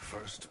 Blood.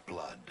 First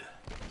blood.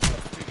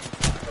 Taking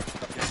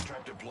fire. Gas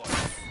trap deployed.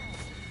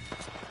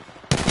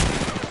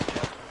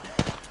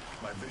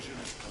 My vision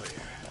is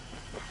clear.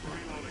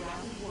 Reloading.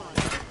 Round one.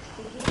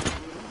 Beginning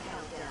ring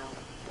countdown.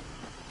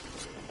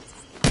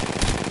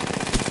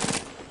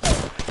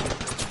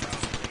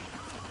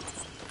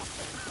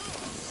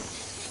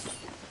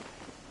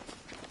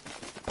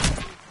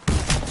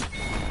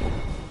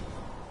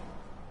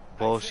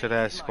 Bullshit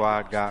ass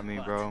squad got me,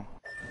 bro.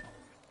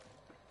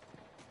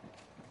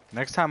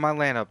 Next time I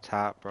land up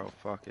top, bro,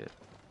 fuck it.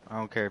 I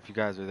don't care if you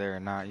guys are there or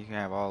not. You can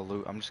have all the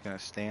loot. I'm just gonna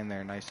stand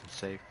there nice and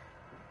safe.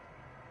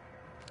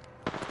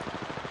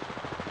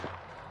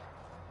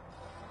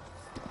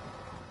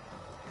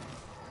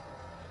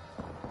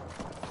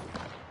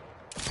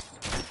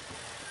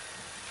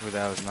 Ooh,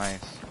 that was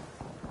nice.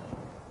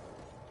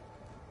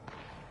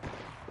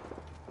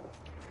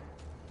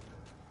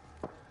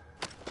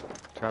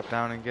 Drop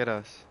down and get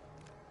us.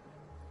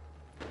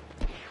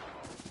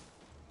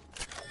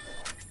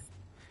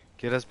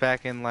 Get us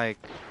back in, like,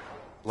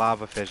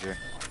 lava fissure.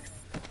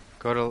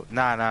 Go to,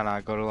 nah,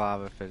 go to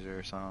lava fissure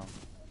or something.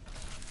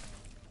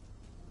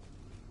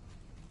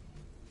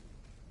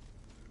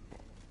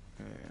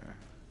 Yeah.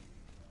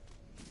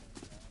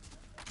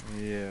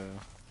 Yeah.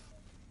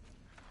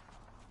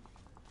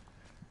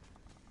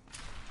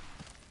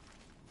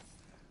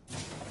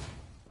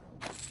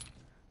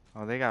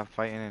 Oh, they got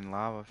fighting in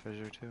lava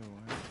fissure too.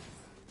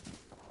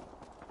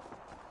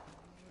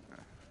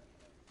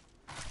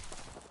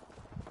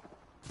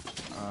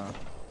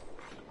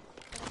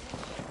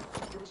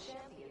 The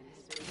champion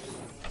has been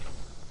eliminated.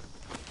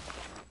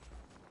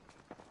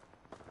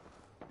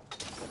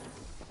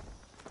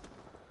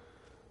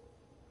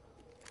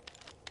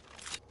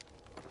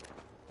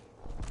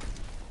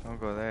 Don't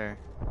go there.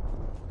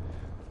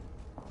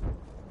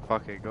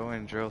 Fuck it, go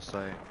in drill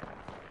site.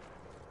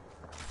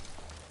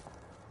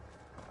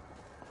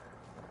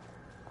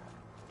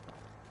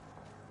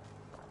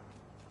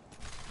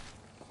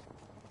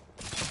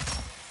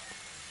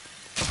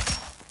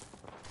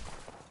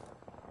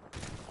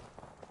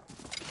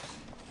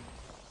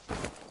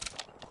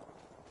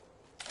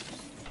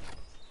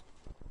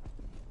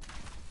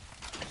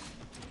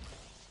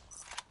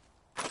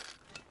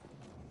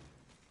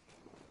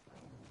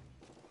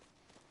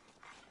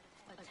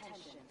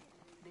 Attention.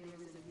 There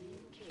is a new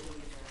kill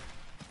leader.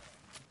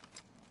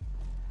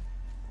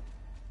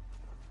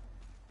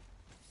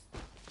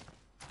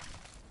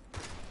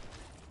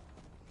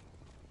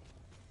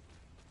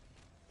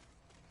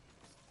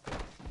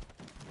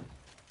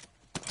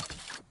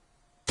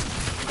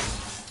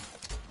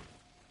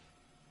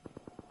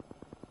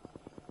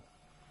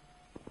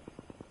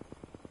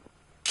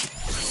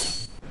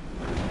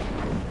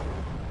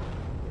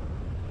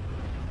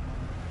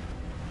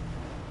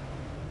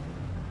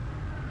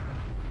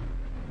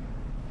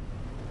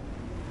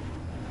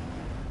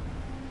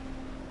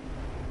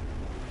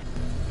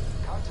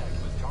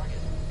 contact with target.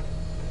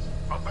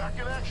 I'm back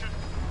in action.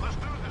 Let's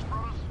do this,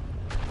 brothers.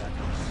 That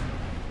was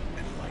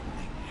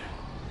enlightening.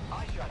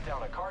 I shot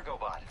down a cargo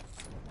bot.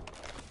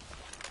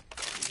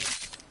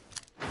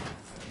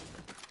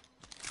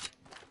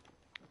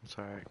 It's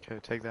alright. Okay,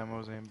 take that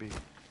Mozambique.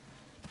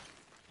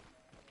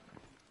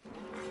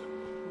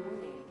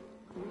 Warning.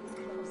 Rings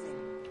closing.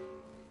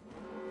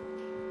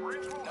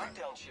 Rings moving.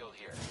 Knockdown shield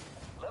here.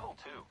 Level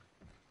 2.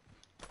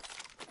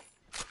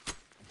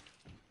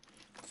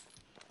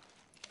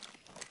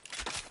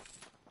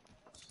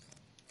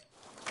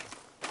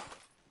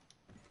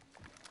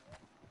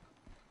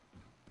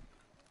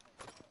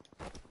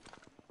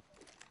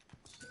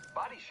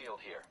 Body shield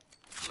here.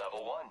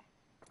 Level 1.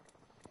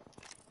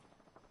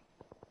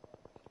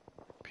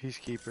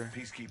 Peacekeeper.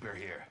 Peacekeeper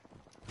here.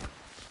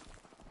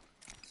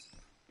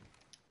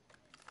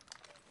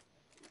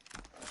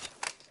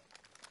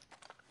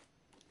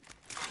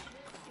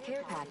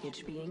 Care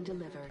package being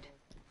delivered.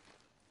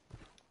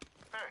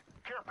 Hey,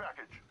 care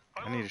package.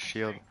 I need a love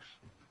shield. things.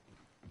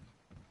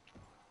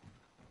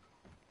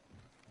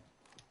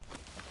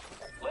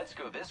 Let's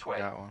go this way.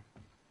 Got one.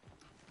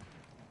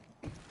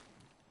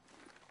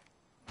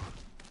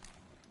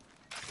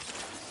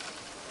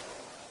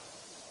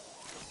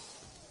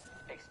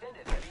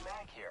 Extended heavy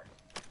mag here.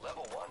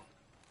 Level 1.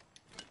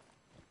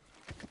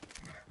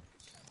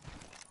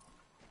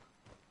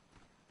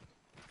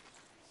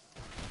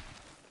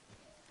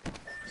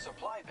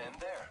 Supply bin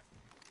there.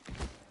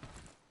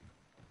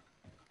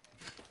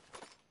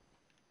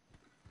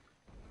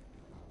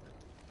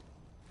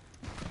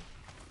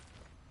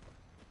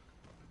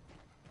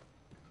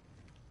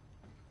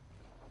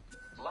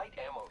 Light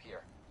ammo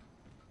here.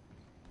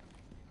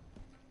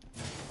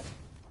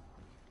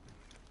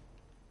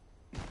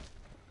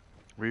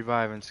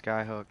 Revive and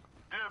Skyhook.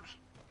 Dibs.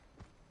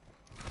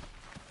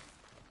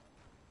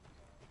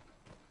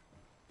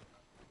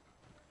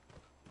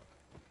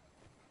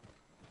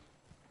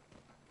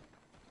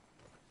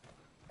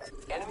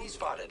 Enemy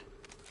spotted.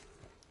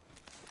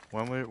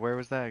 Where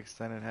was that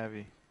extended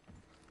heavy?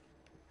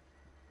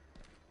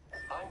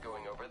 I'm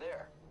going over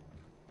there.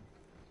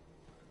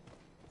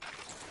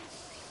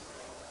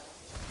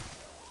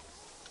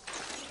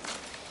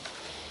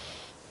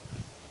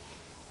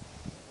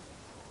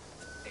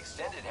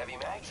 Extended heavy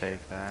mag here.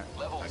 Take that.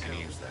 Level I 2. can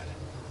use that.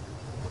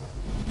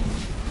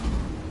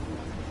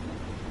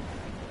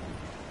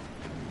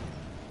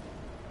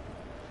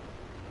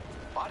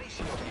 Body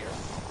shield here.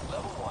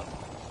 Level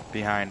 1.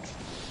 Behind.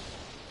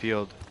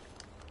 Field.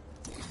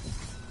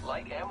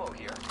 Light ammo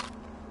here.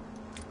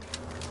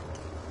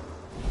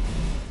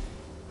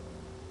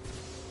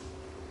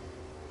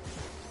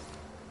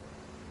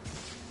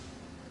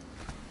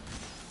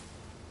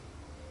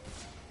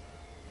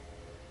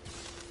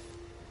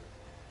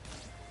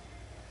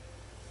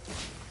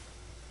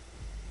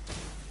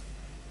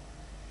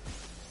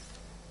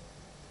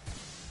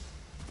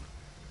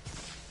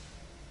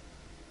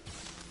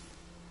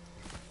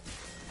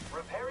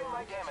 Repairing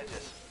my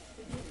damages.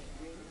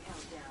 Ring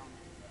countdown.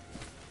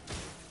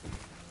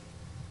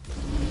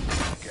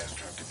 Gas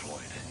trap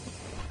deployed.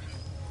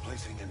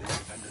 Placing an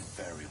independent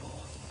variable.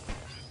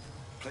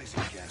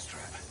 Placing gas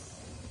trap.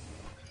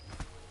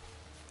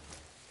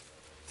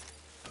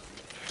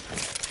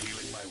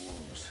 Healing my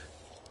wounds.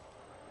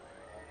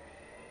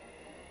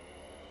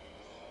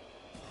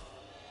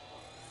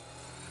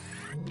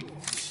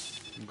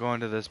 I'm going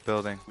to this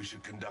building. We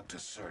should conduct a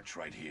search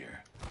right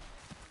here.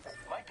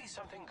 Might be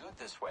something good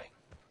this way.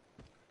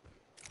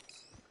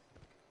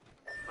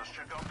 Let's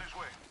check out this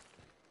way.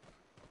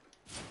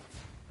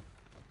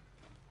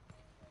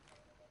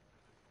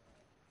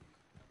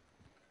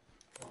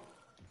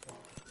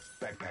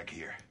 Backpack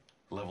here.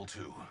 Level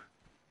 2.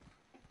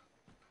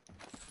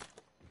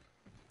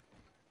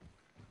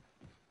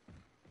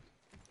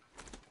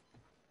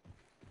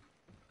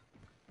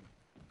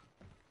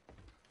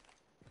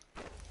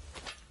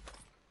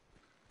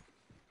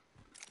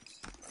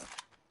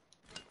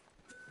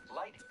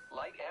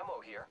 Light ammo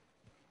here.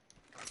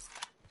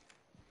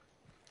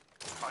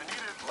 I need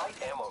it. Light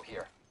ammo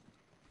here.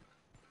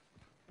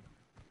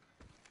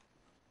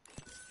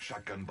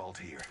 Shotgun bolt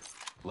here.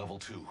 Level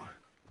 2.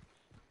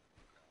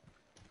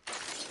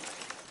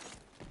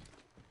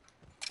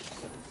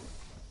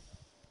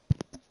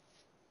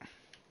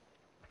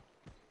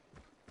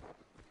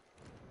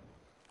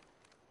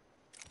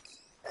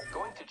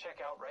 Going to check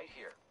out right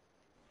here.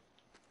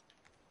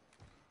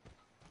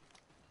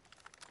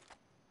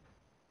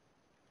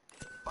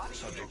 Body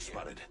shield Subject here.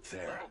 spotted.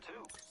 There. Level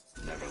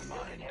 2. Never Extended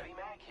mind. heavy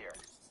mag here.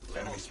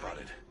 Level Enemy 3.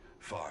 spotted.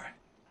 Far.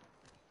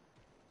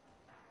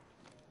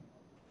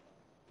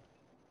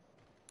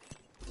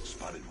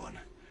 Spotted one.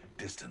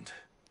 Distant.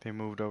 They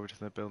moved over to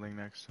the building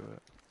next to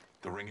it.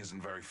 The ring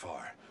isn't very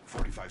far.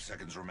 45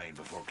 seconds remain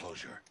before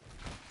closure.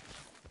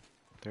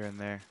 They're in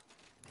there.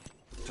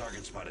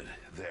 Target spotted.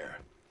 There.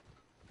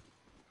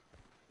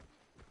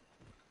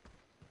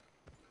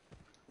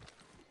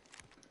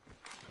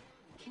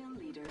 Kill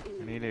leader I need an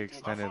eliminated.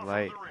 extended Far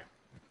light. from the ring.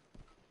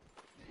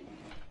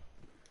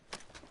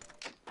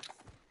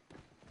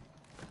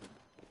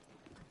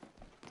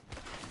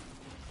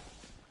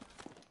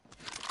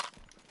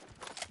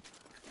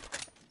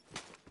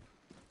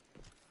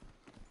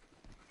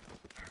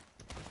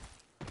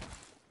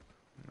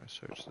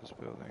 search this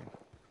building.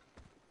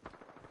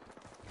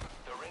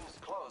 The ring's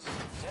close.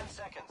 10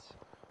 seconds.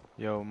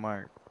 Yo,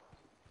 Mark.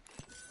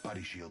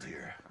 Body shield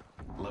here.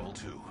 Level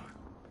 2.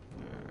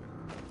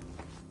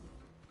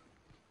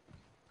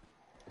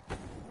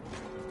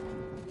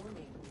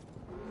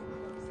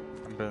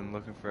 I've been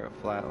looking for a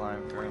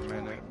flatline for a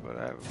minute, but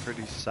I have a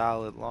pretty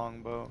solid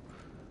longbow.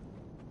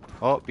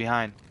 Oh,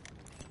 behind.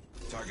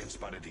 Target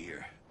spotted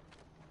here.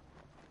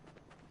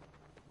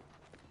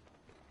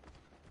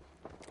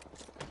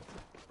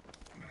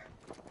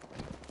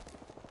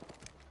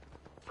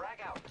 Frag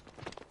out.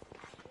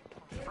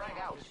 Frag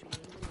out.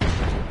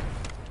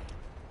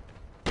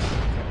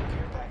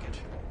 Care package.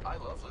 I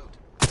love loot.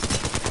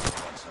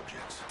 One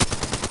subjects.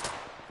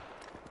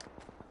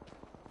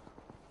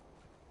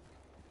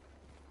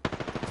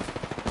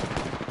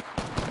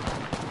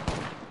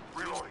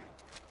 Reloading.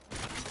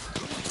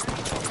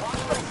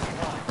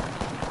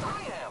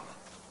 I am.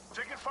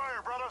 Taking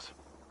fire, brothers.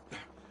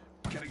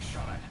 Getting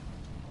shot at.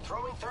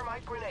 Throwing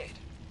thermite grenade.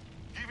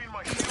 Giving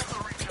my shield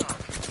a recharge.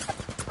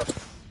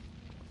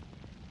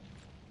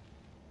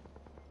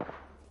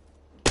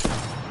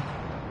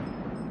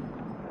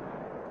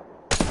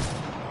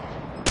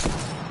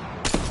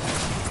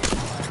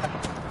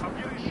 I'm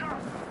getting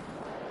shot.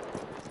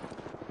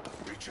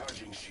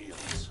 Recharging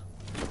shields.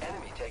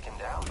 Enemy taken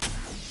down.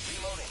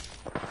 Reloading.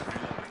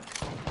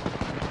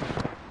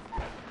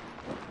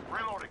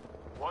 Reloading.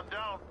 One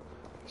down.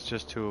 It's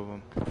just 2 of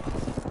them.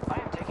 I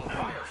am taking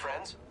fire,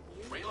 friends.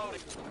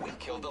 Reloading. We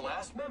killed the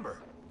last member.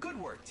 Good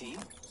work, team.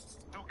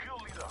 New kill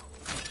leader.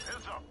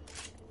 Heads up.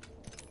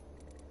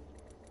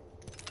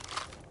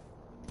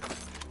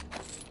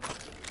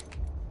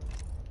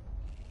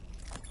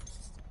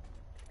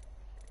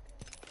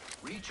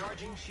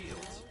 Recharging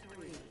shields.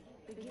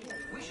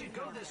 We should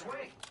go this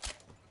way.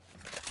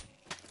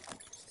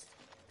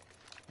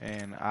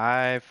 And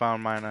I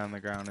found mine on the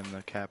ground in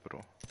the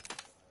Capitol.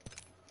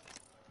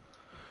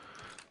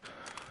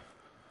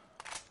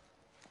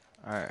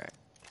 Alright.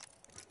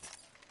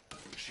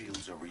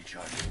 Shields are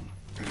recharging.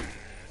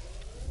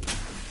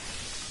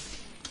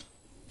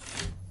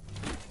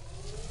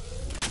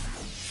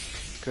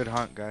 Good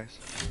hunt, guys.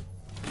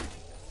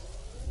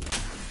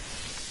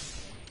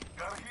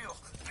 Gotta heal.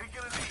 Taking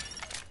a knee.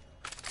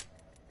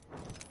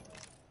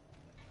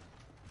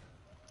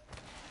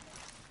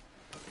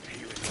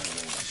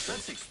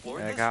 Let's explore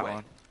Yeah, I this got way.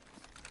 one.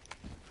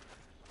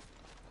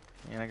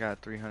 And I got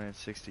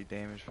 360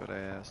 damage for that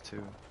ass,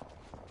 too.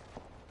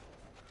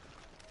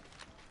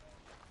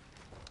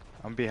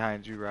 I'm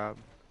behind you, Rob.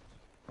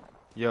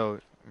 Yo,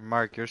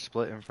 Mark, you're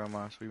splitting from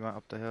us. We went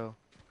up the hill.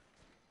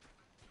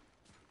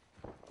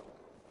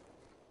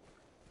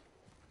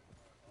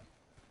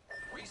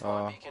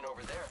 Respawn beacon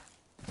over there.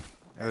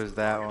 It was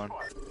that one.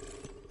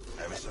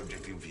 I have a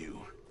subject in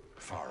view.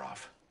 Far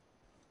off.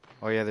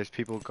 Oh yeah, there's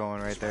people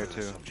going right there,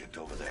 Spotted a too. subject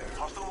over there.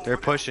 Hostile They're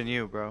over pushing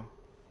you, bro.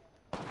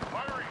 there.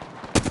 Firing.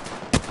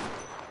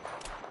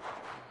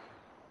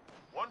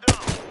 One down.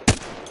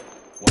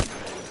 One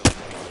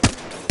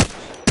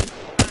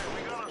Hey,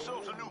 we got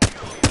ourselves a new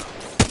kill leader.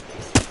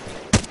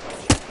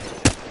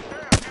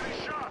 Hey, I'm getting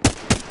shot.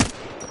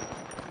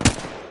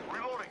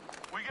 Reloading.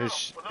 We got His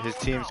him. Another his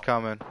one team's down.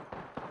 coming.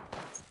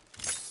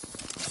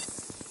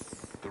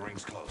 The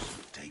ring's close.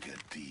 Take a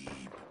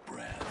deep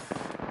breath.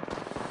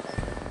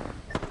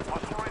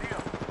 Hostile right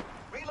here.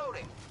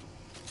 Reloading.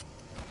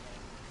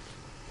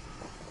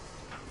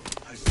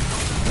 I see.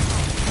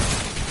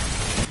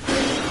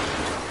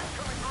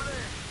 Incoming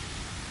grenade.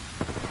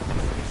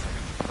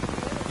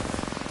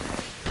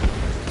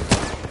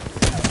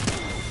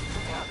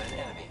 Took out an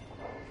enemy.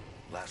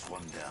 Last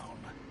one down.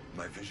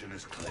 My vision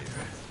is clear.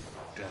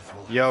 Death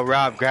will Yo, have to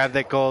Rob, wait. grab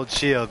that gold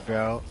shield,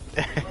 bro.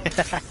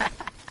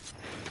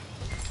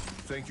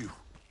 Thank you.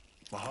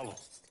 Mahalo.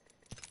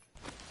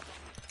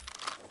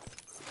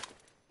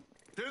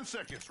 10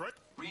 seconds, right?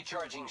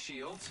 Recharging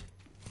shields.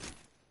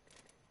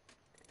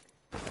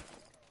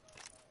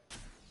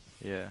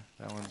 Yeah,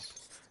 that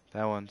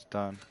one's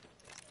done.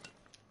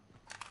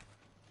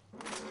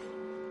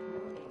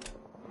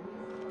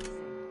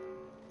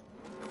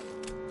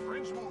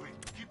 Ring's moving.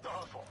 Keep the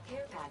hustle.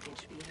 Care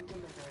package being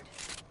delivered.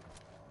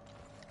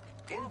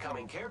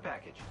 Incoming care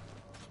package.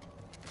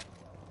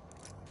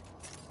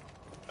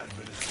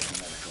 Administering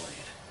medical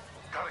aid.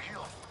 Gotta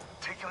heal.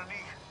 Taking a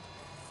knee.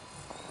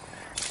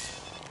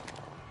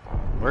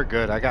 We're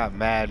good. I got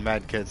mad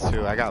med kits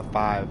too. I got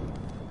 5.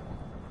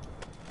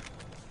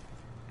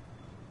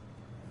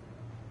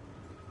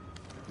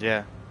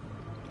 Yeah.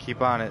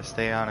 Keep on it.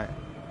 Stay on it.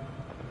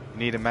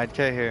 Need a med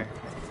kit here.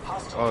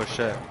 Hostile. Oh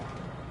shit.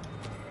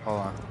 Hold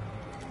on.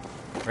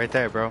 Right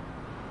there, bro.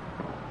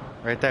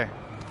 Right there.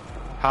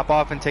 Hop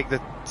off and take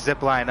the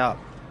zip line up.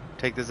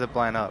 Take the zip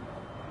line up.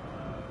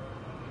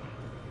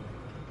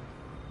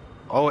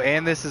 Oh,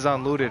 and this is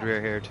unlooted rear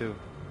here too.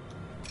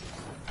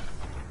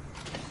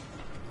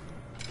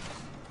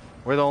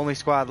 We're the only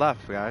squad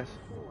left, guys.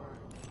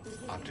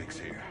 Optics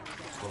here.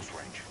 Close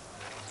range.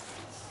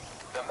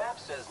 The map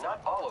says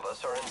not all of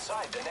us are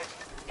inside the next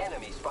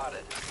enemy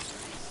spotted.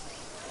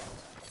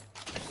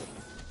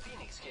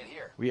 Phoenix get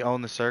here. We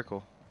own the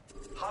circle.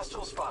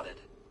 Hostile spotted.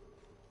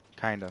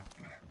 Kinda.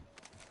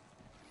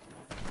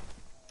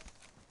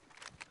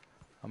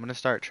 I'm gonna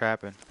start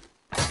trapping.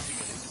 Using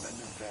an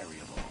independent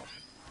variable.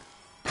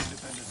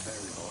 Independent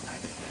variable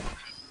added.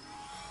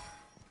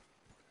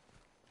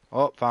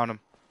 Oh, found him.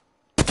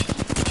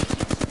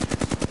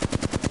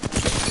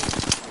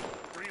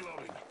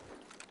 Reloading.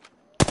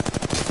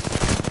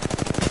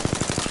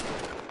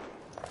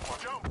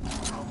 Watch out!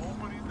 I'm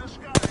opening the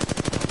sky.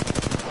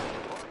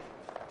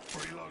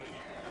 Reloading.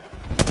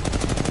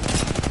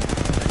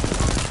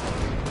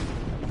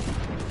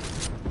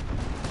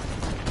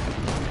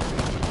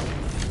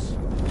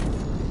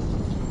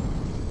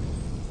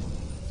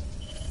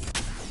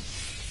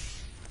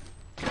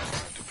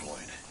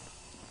 Deployed.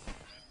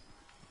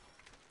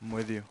 I'm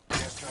with you.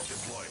 Gas trap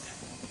deployed.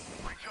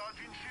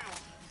 Recharging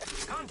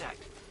shields. Contact.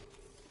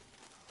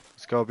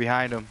 Let's go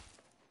behind them.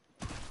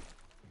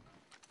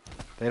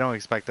 They don't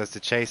expect us to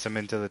chase them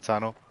into the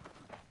tunnel.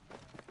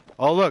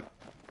 Oh, look.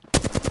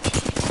 Not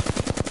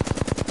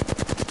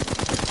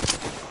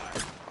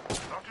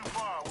too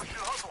far. We should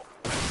hustle.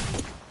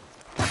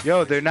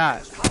 Yo, they're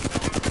not.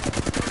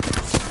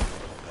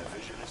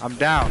 I'm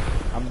down.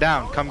 I'm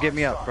down. Come get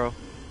me up, bro.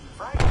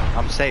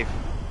 I'm safe.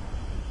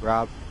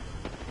 Rob.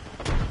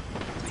 The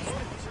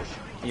enemies are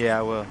shooting. Yeah,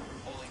 I will. Only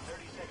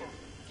 30 seconds.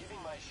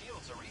 Giving my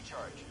shields a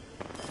recharge.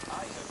 I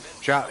have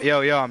been Drop.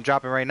 Yo, I'm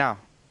dropping right now.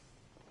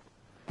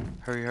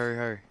 Hurry, hurry,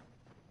 hurry.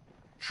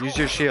 Use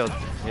your shield.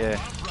 Yeah.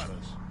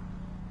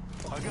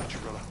 I got you,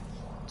 brother.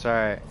 It's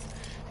alright.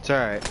 It's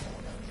alright.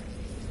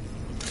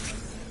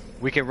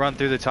 We can run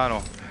through the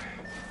tunnel.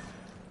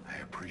 I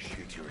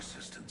appreciate your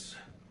assistance.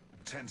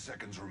 10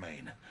 seconds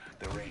remain.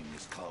 The ring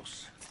is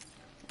close.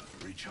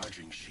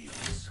 Recharging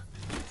shields.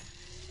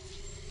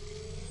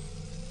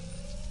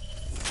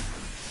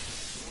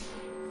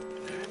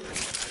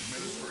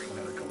 Administering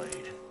medical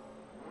aid.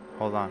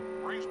 Hold on.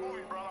 Ring's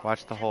moving, brother.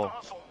 Watch the Keep hole.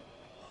 hustle.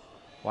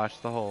 Watch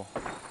the hole.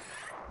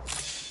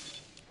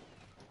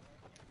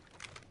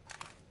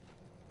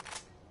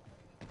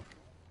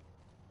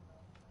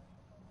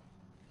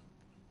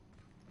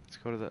 Let's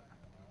go to the...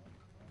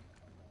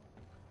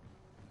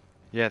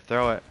 Yeah,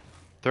 throw it.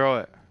 Throw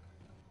it.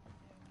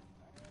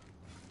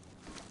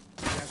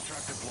 Gas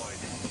trap deployed.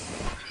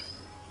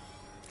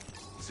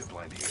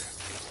 Zipline here.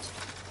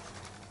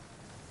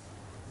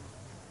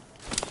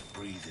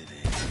 Breathe it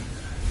in.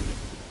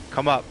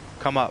 Come up.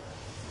 Come up.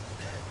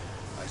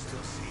 I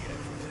still see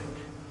everything.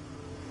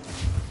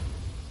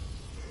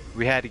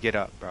 We had to get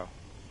up, bro.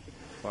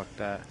 Fuck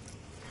that.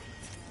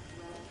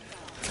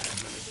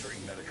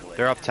 Administering medical aid.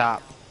 They're up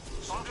top.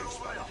 Subject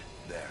spotted.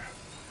 There.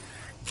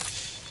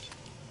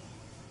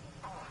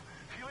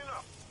 Healing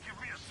up. Give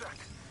me a sec.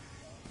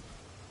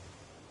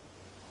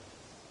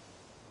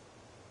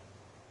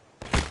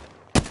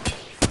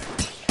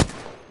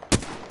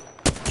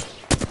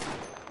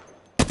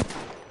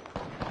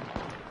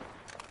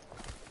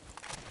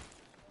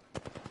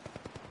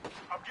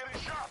 I'm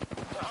getting shot.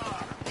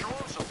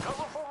 Showing some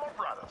cover for my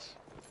brothers.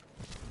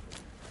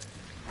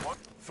 What?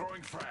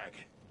 Throwing frag.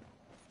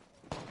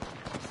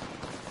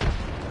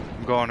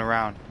 I'm going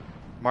around.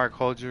 Mark,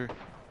 hold your... Give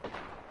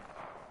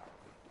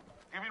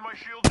me my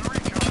shield to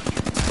recharge.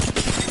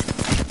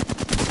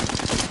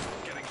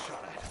 Getting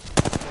shot at.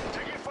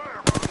 Taking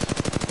fire,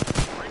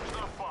 brothers. Ring's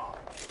not far.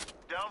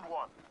 Down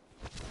one.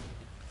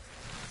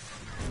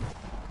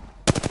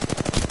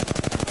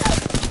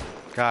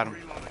 Got him.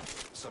 Reloading.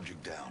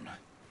 Subject down.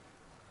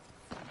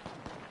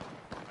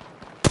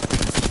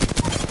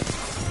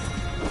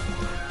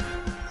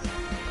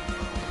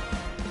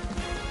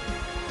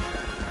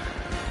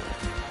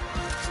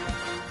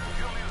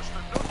 Kill leader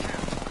stood no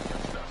chance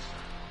against us.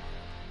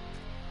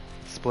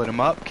 Split them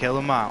up, kill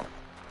them out.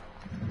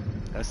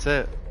 That's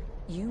it.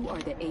 You are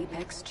the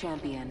Apex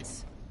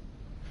champions.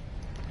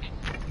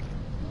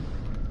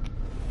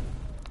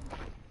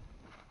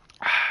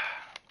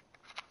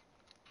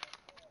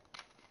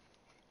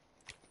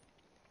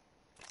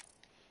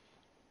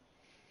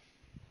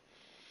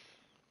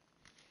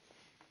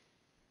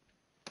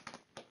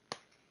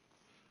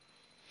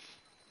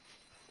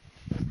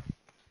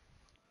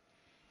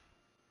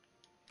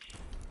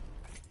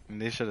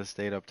 They should have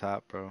stayed up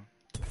top, bro.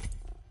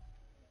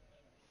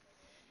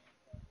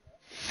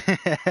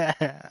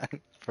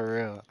 For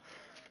real.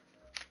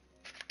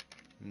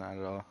 Not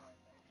at all.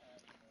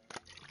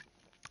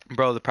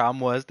 Bro, the problem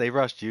was they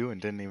rushed you and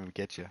didn't even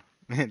get you.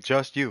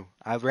 Just you.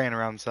 I ran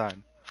around the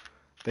side.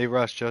 They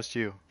rushed just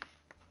you.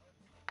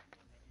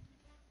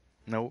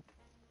 Nope.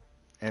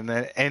 And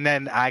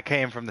then I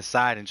came from the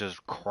side and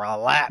just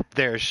clapped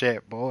their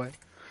shit, boy.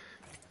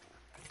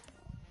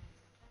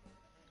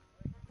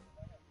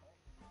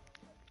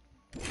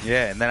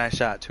 Yeah, and then I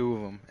shot two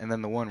of them, and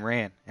then the one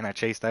ran, and I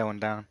chased that one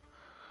down.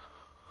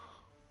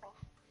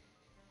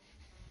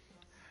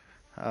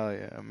 Oh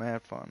yeah,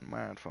 mad fun,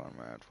 mad fun,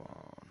 mad fun.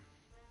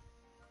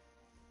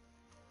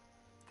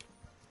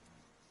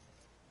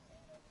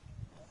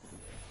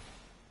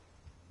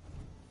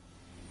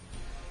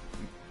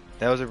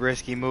 That was a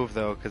risky move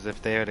though, because if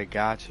they would have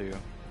got you,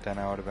 then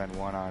I would have been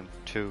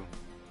 1-on-2.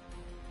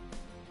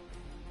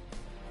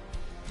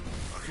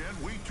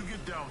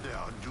 get down there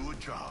and do a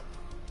job.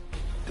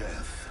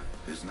 Death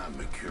is not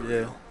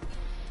mercurial.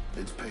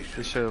 Yeah. It's patient.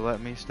 They should have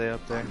let me stay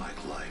up there.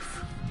 Unlike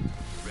life.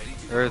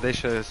 Or they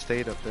should have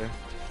stayed up there.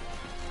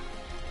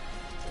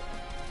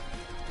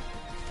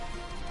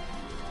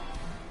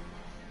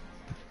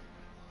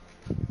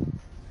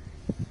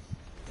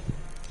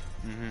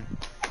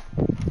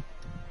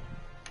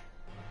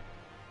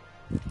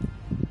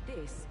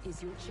 This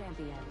is your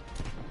champion.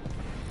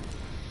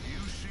 You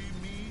see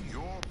me,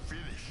 you're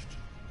finished.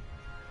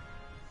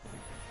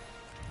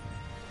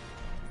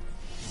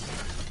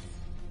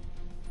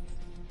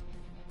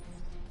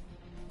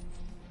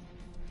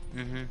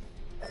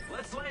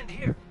 Let's land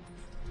here.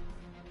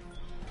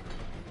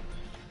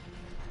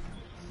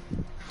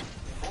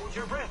 Hold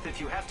your breath if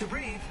you have to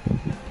breathe.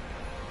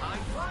 I'm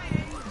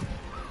flying.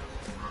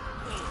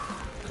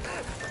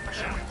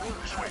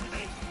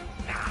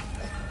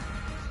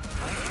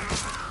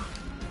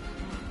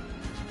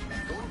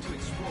 Going to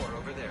explore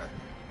over there.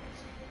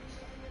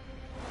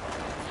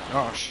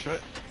 Oh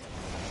shit.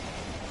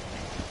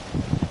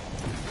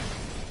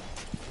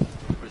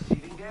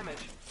 Receiving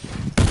damage.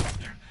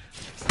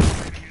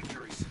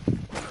 Injuries.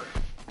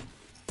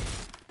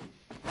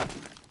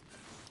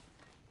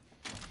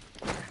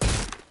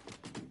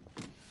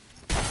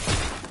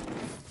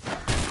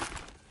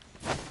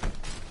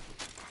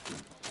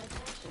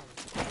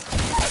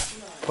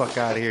 Fuck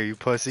out of here, you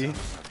pussy.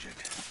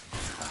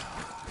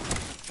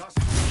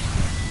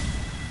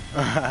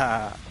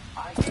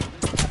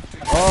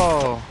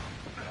 Oh.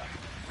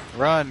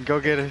 Run, go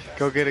get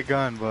a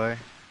gun, boy.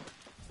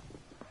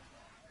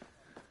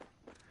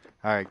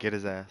 Alright, get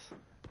his ass.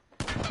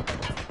 I am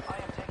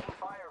taking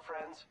fire,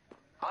 friends.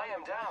 I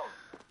am down.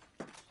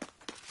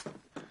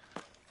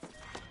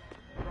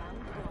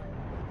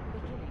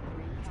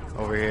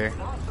 Over here.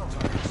 Hey,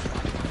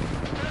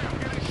 I'm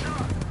getting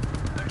shot.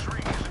 Next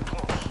ring isn't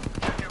close.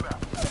 Check your map.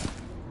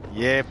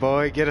 Yeah,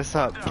 boy, get us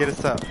up, get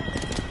us up.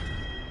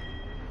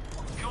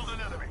 Killed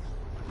an enemy.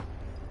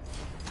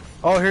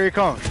 Oh, here he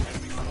comes.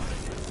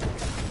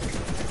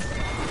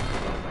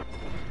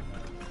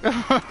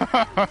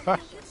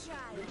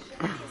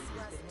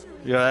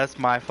 Yo, that's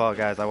my fault,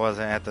 guys. I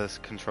wasn't at this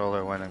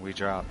controller when we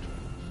dropped.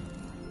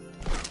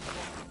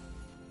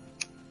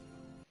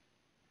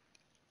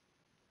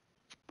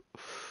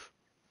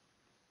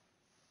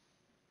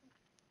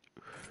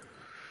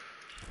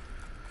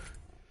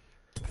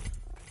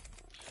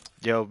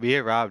 Yo, me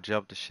and Rob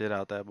jumped the shit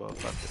out that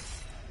motherfucker.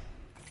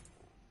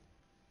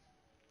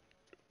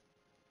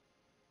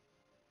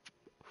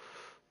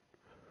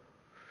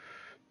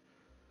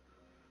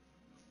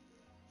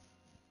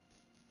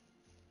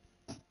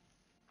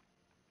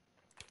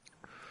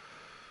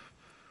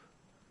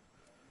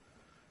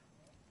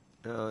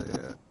 Oh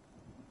yeah.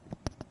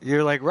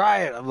 You're like,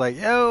 Riot. I'm like,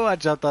 yo, I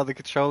jumped on the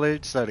controller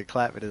and started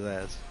clapping his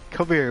ass.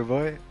 Come here,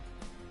 boy.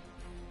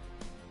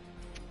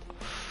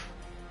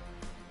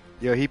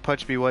 Yo, he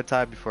punched me one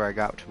time before I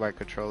got to my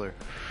controller.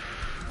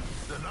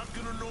 They're not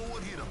gonna know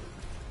what hit them.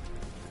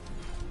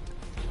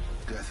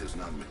 Death is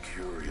not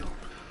mercurial.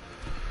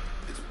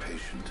 It's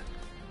patient.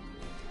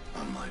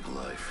 Unlike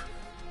life.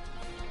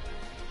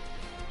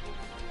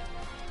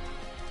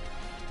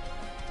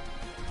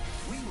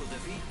 We will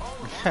defeat all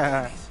of our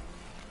enemies.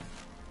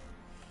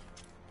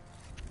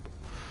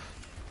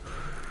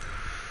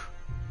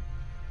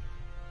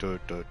 Do,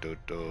 do, do,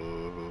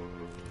 do.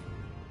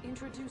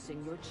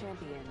 Introducing your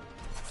champion.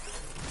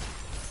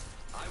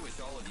 I wish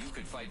all of you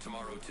could fight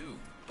tomorrow too,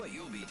 but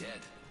you'll be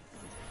dead.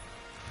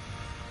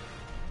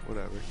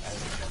 Whatever.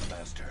 As Gen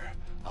Master,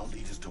 I'll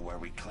lead us to where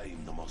we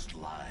claim the most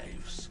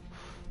lives.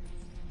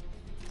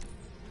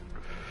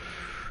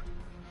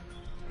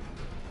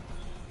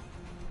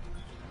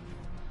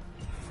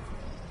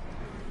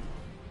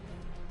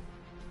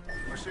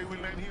 I say we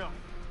land here.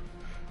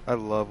 I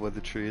love when the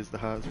tree is the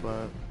hot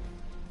spot.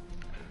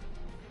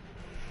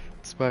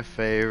 It's my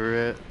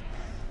favorite.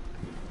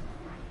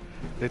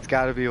 It's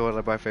gotta be one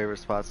of my favorite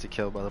spots to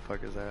kill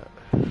motherfuckers at.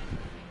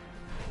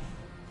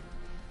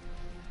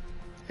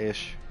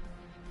 Ish.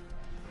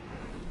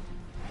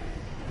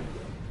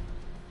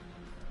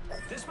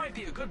 This might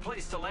be a good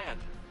place to land.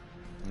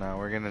 No,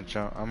 we're gonna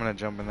jump. I'm gonna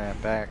jump in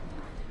that back.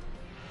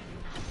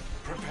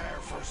 Prepare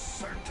for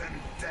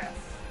certain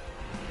death.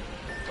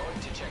 Going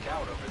to check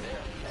out over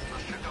there.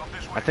 Let's check out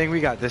this way. I think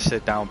we got this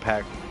shit down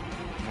packed.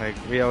 Like,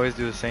 we always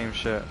do the same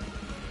shit.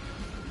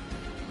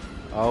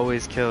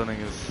 Always kill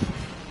niggas.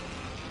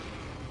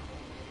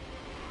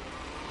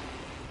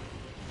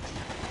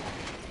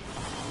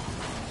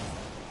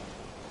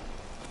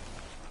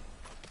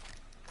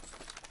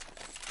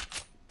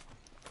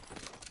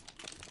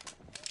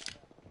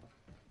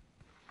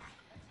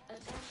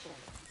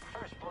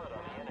 First blood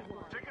on the enemy.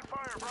 Taking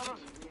fire, brothers.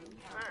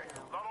 Hey,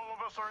 not all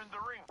of us are in the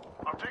ring.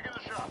 I'm taking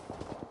the shot.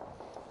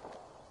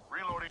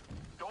 Reloading.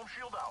 Dome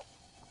shield out.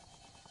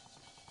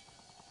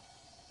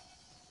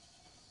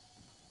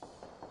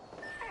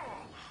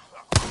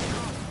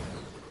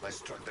 I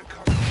struck the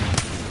car.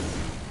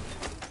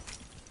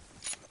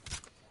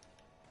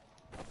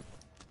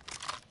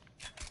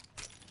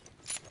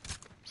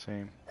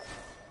 Same.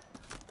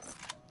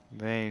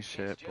 They ain't It's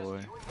shit, just boy. you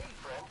and me,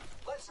 friend.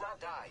 Let's not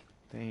die.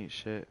 They ain't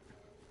shit.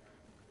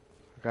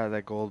 I got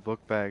that gold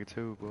book bag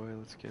too, boy.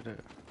 Let's get it.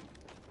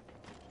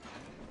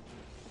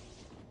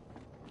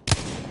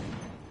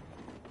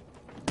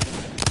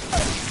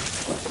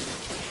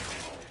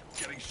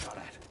 Getting shot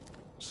at.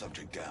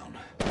 Subject down.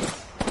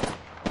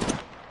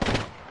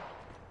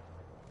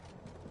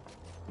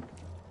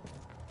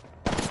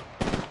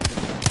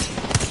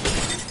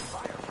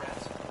 Fire,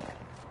 friends.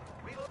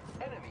 Reload.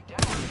 Enemy down.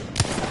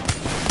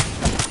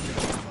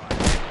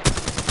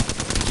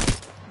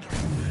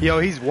 Yo,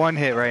 he's one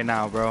hit right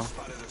now, bro.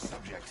 Spotted a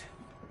subject.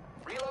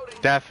 Reloading.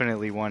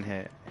 Definitely one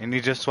hit. And he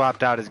just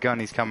swapped out his gun.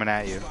 He's coming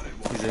at you.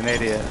 He's an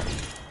idiot.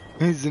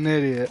 He's an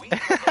idiot. We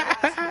killed the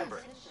last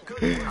member.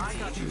 Good work. I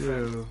got you,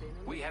 friend. Yo.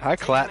 We have I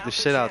taken clapped out the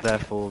shit out that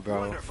champion. fool, bro.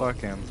 Wonderful. Fuck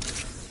him.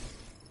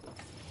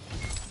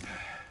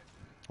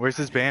 Where's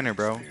his banner,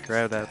 bro?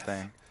 Grab that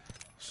thing.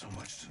 So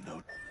much to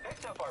note.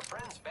 Picked up our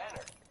friend's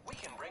banner. We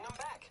can bring him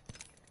back.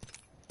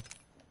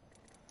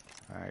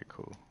 Alright,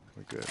 cool.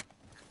 We're good.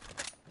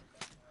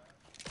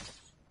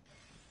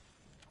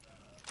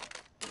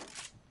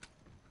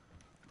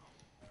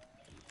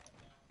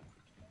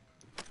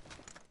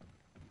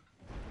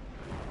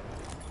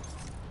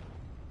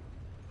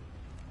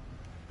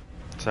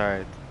 It's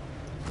alright.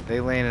 They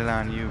landed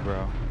on you,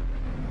 bro.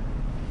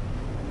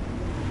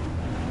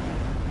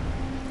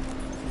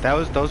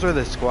 Those were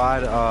the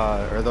squad,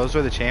 or those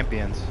were the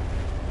champions.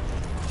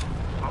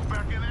 I'm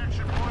back in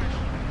action, boys.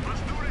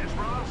 Let's do this,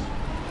 brothers.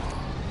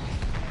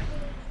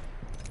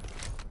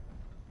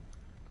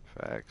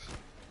 Facts.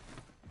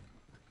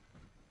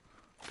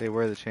 They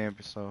were the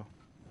champions, though.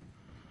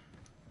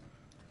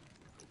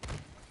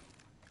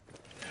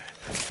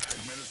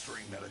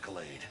 Administering medical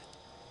aid.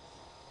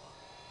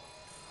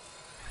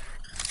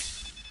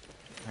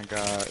 I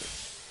got.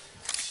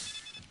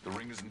 The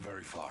ring isn't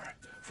very far.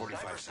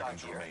 45 Sniper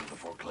seconds stock here. remain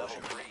before Level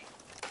closure. 3.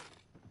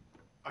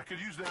 I could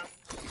use that.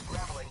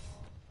 Grappling.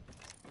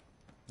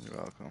 You're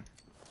welcome.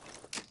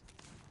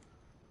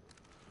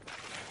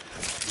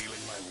 Healing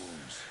my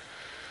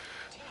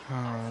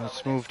wounds.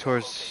 Let's move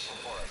towards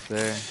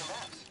there.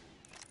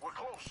 We're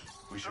close.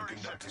 We should 30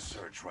 conduct a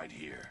seconds. search right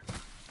here.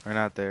 Or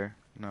not there.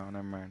 No,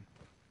 never mind.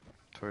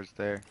 Towards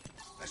there.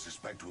 I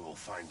suspect we will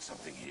find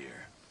something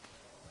here.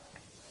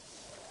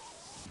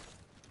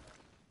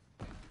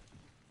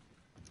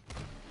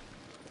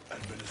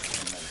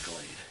 Administering medical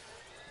aid.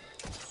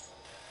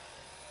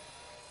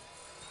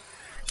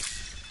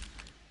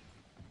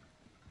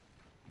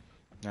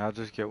 I'll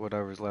just get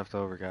whatever's left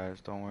over, guys.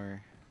 Don't worry.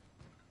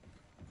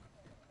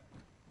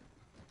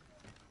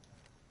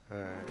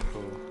 Alright,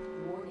 cool.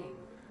 Warning.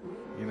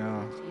 You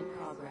know, In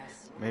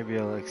progress. maybe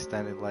an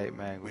extended light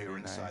mag would We are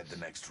be inside nice. the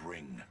next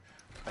ring.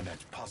 A net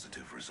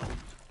positive result.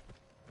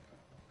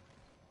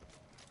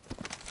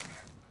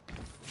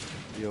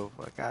 Yo,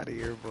 fuck out of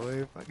here,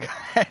 boy.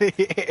 Fuck out of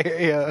here,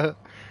 yo.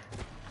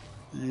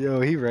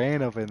 Yo, he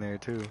ran up in there,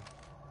 too.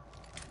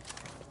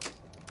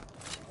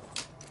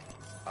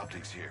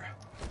 Optics here.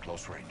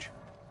 Close range.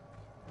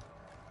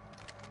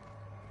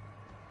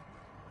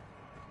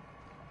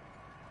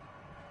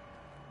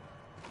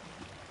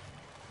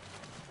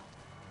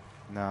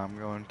 Nah, I'm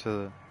going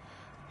to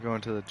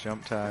the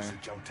jump tower. There's a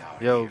jump tower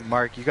Yo, here.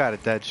 Mark, you got a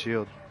dead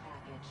shield.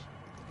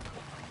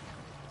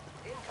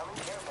 Package. Incoming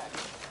care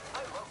package. I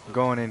love I'm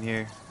going in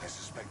here. I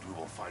suspect we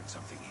will find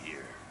something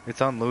here.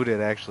 It's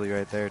unlooted, actually,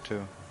 right there,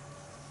 too.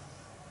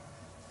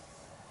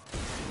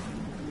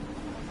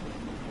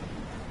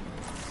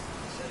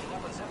 setting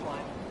up a zip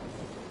line.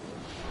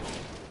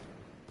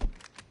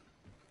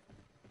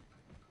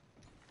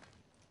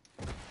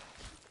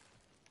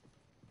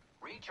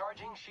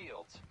 Recharging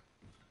shields.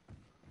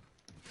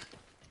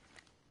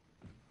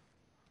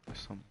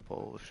 Some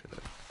bullshit.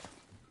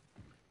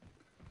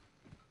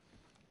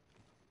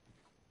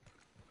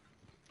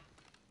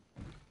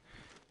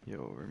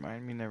 Yo,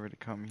 remind me never to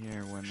come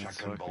here when it's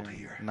Shotgun bolt fucking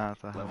here. not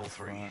the Level hot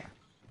 3. spot.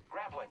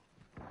 Grappling.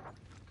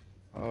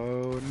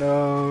 Oh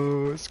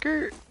no,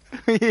 skirt.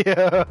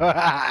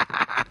 Yeah.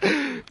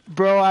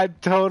 Bro, I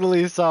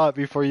totally saw it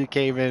before you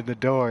came in the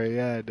door.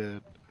 Yeah, I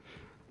did.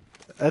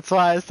 That's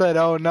why I said,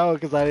 oh no,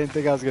 because I didn't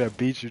think I was going to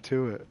beat you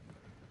to it.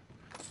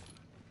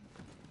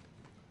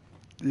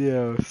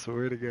 Yo,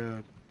 swear to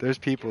God. There's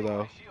people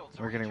though.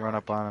 We're going to run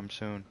up on them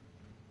soon.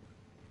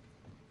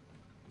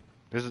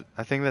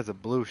 I think there's a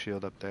blue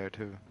shield up there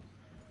too.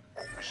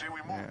 I say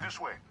we move Yeah.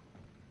 this way.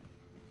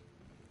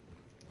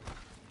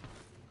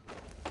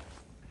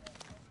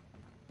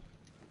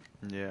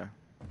 Yeah.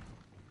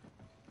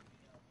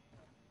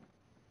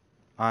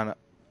 On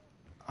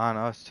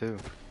us too.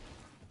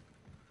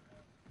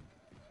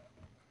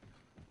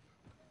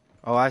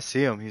 Oh, I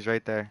see him. He's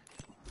right there.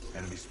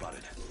 Enemy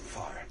spotted.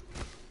 Far.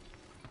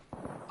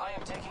 I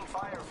am taking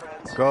fire,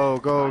 friends. Go,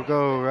 go,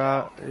 go,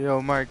 Rob.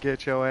 Yo, Mark,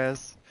 get your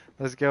ass.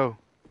 Let's go.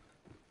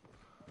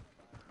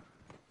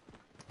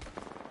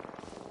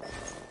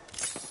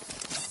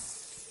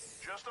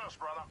 Just us,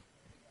 brother.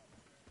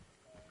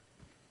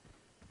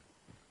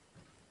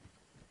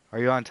 Are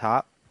you on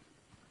top?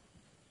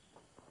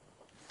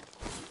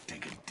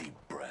 Take a deep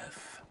breath.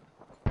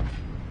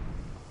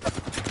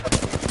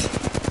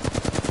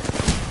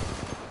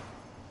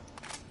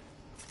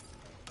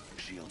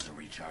 Shields are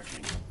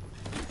recharging.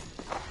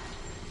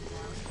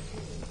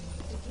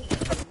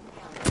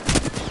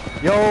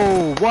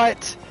 Yo,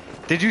 what?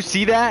 Did you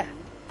see that?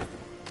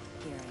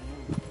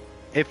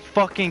 It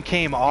fucking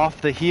came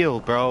off the heel,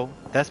 bro.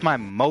 That's my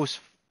most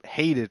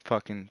hated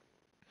fucking.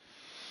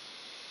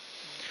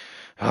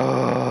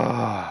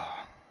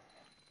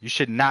 You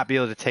should not be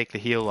able to take the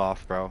heel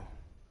off, bro.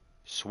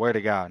 Swear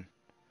to God.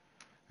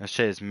 That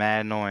shit is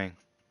mad annoying.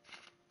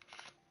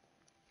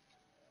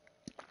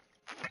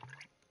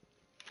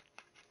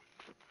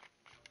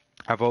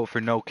 I vote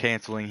for no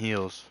canceling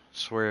heels.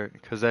 Swear,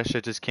 because that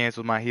shit just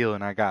canceled my heel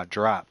and I got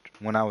dropped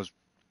when I was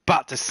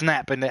about to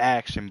snap into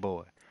action,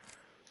 boy.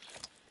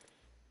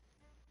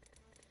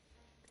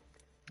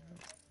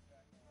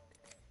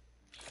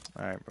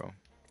 Alright, bro.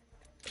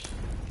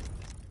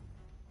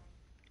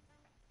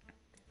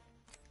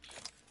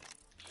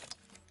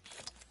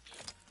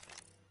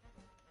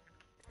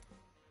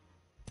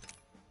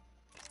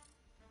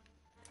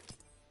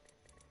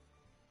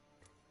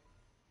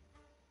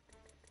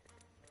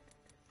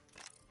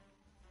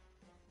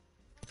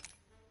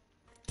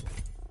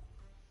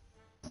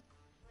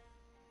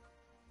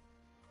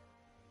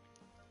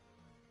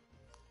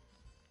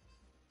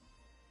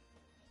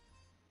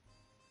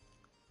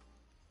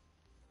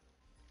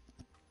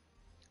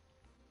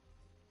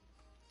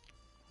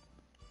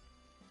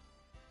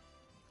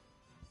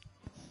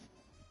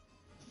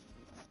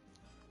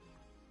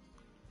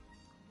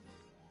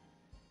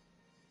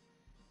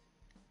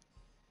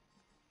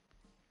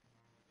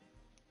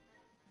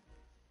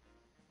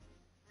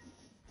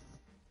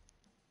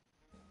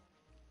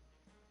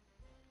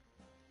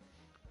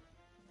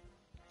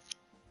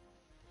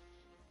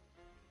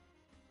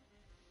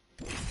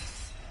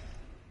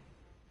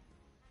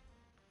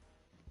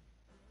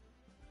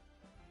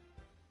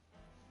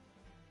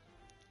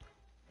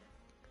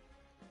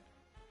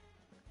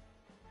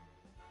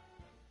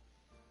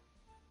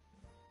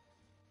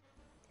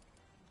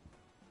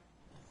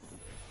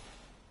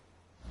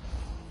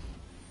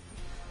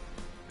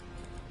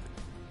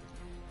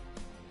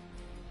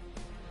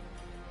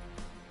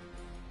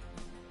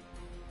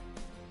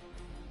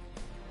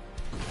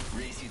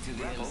 Race you to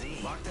the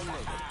LZ. Locked and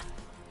loaded.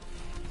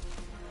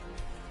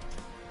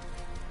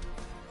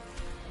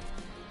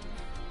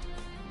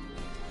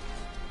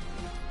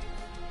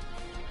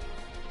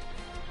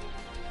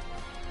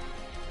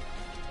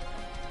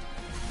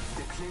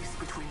 The place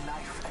between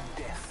life and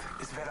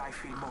death is where I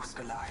feel most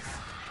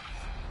alive.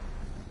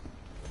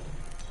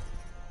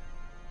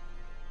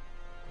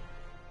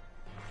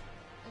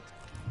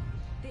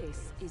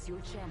 This is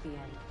your champion.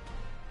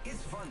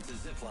 It's fun to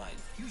zipline.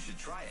 You should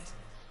try it.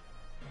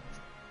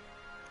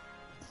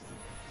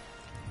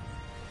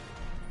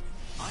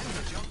 I'm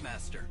the jump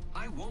master.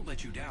 I won't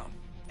let you down,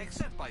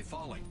 except by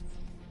falling.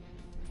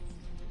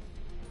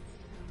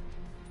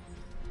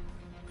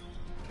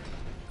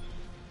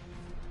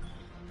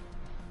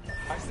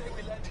 I say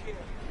we land here.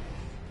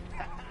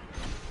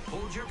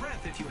 Hold your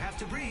breath if you have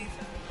to breathe.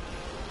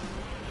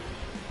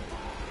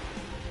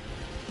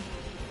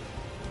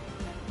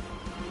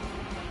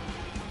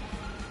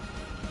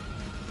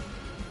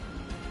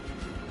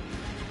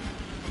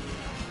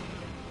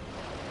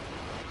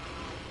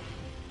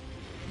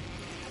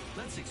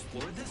 Let's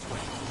explore this way.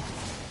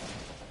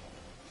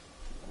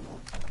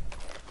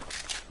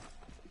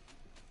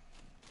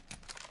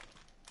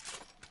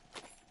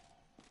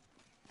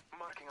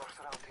 Marking our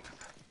surroundings.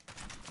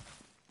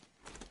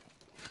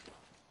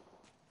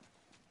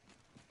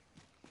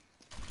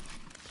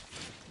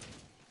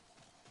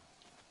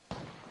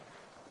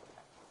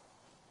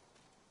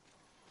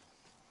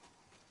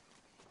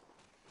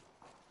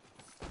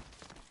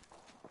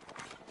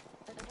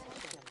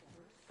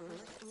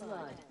 First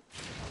blood.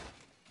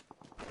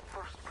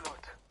 First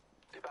blood.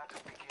 The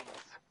battle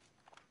begins.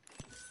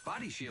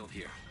 Body shield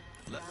here.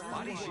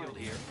 Body shield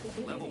here.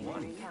 Level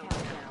 1.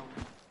 Countdown.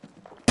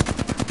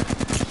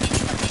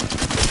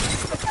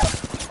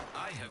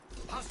 I have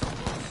hostile.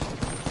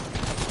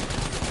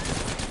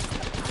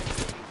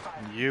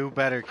 You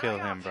better kill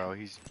him, bro.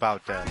 He's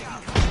about dead.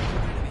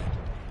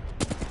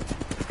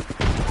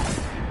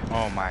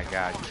 Oh my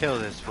God. Kill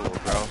this fool,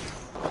 bro.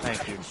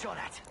 Thank you. Shot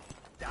at.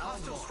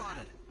 Hostile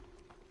spotted.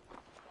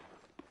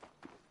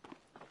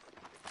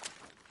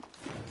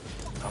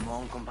 Come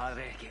on,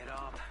 compadre. Get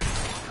up.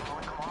 Come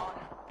on, come on.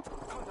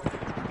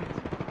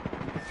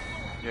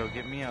 Yo,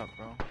 get me up,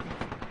 bro.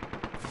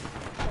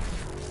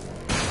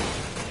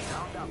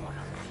 Down that one.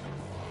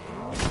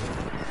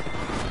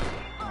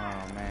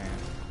 Oh man.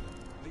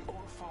 The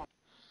all fall.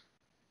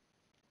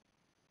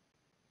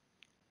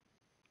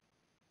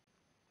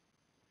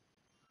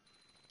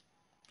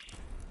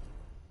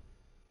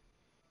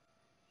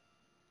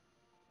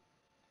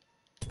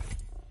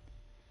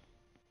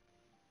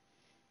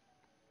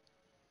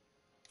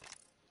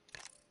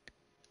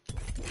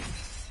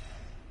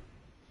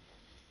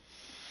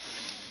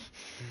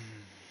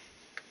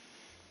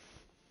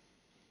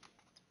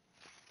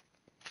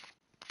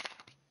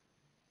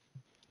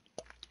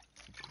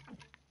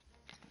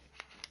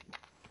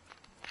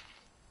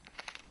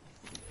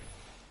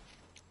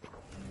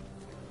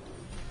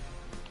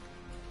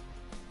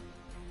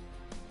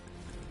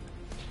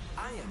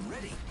 I am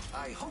ready.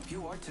 I hope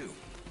you are too.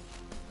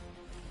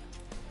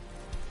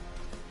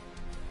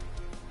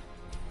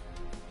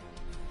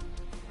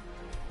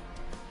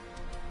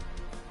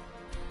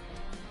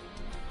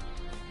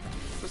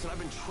 Listen, I've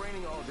been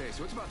training all day,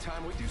 so it's about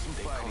time we do some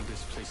They fighting. call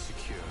this place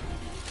secure.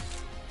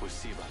 We'll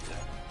see about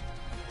that.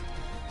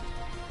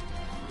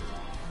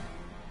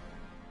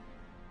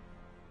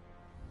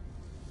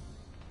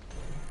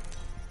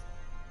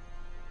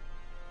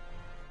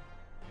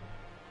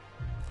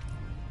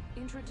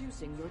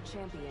 Introducing your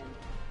champion.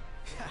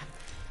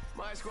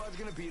 My squad's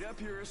gonna beat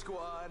up your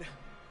squad.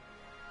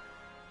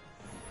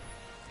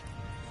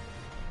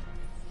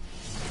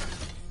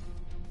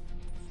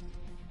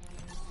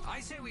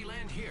 I say we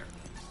land here.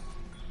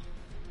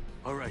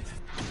 All right.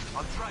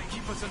 I'll try and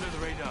keep us under the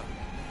radar.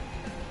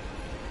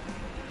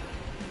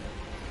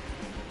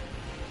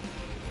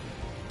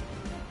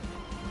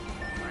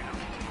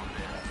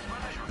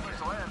 Place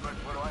to land, but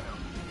what do I know?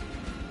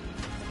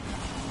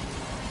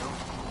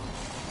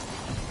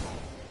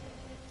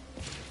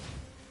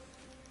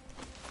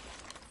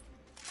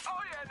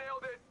 Oh yeah,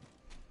 nailed it.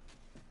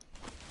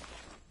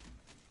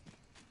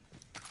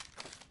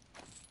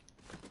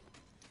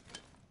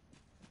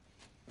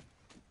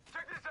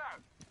 Check this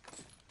out.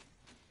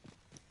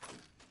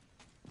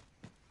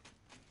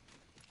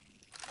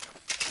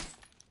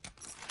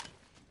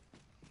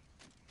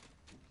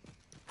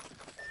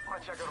 I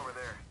want to check out over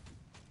there.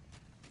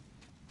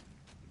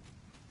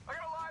 I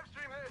gotta live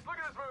stream this. Look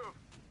at this move.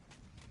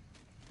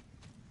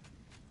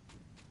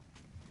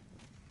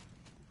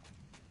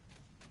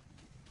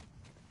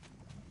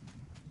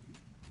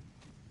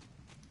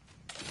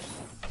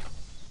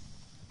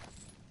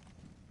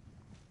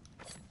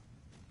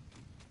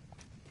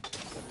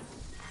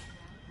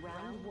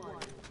 Round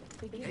one.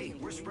 Beginning Hey,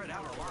 we're ring spread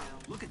out a lot.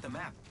 countdown. Look at the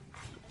map.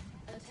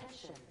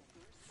 Attention.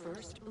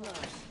 First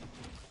blood.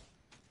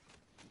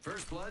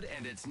 First blood,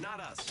 and it's not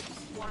us.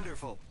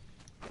 Wonderful.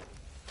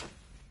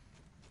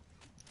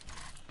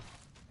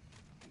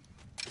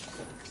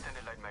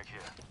 Extended light mag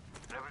here.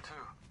 Level 2.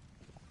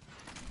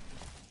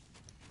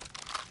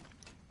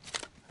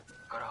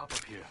 Gotta hop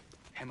up here.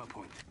 Hammer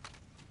point.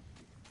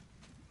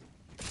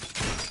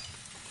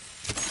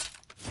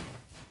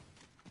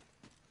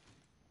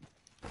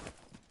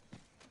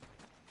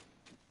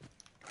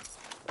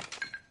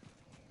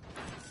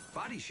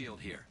 Body shield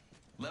here.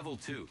 Level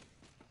 2.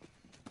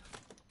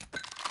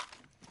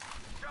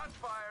 Shots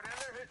fired, and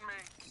they're hitting me.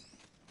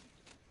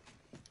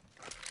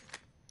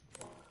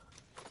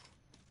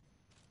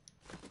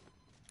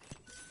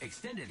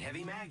 Extended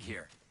heavy mag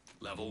here.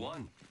 Level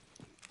 1.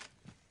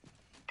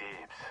 Dibs.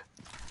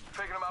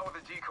 Faking them out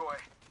with a decoy.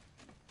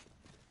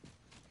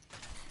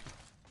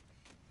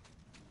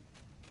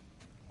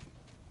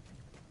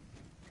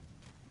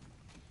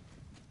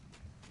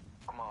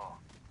 Come on.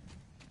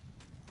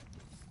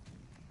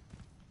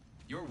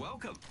 You're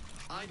welcome.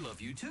 I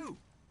love you too.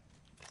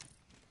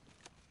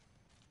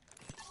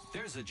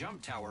 There's a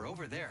jump tower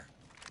over there.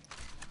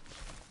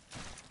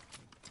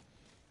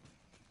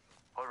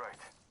 All right.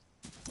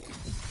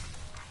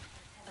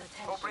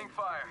 Attention. Opening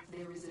fire.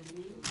 There is a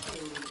new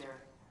kill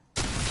leader.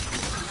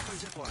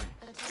 Zip line.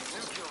 New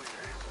kill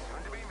leader.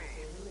 Going to be me.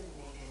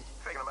 Eliminated.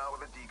 Faking them out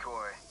with a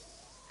decoy.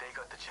 They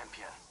got the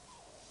champion.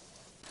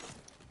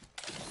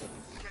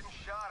 Getting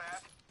shot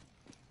at.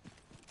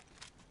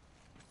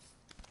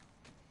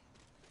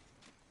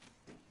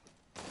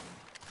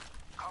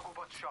 Cargo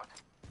bot shot.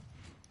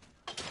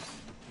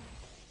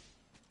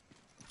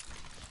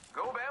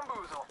 Go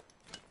bamboozle.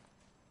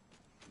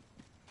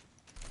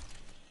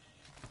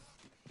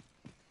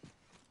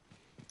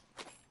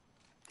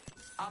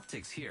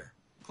 Optics here.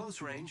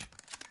 Close range.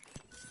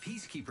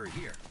 Peacekeeper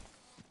here.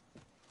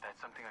 That's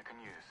something I can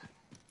use.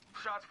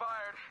 Shots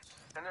fired,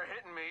 and they're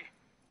hitting me.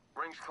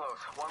 Ring's close.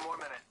 1 more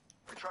minute.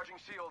 Recharging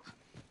shields.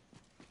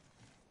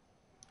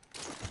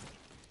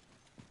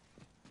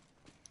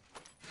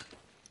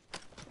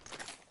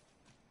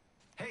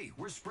 Hey,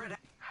 we're spread out.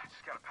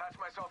 Just gotta patch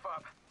myself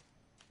up.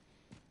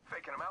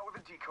 Faking them out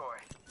with a decoy.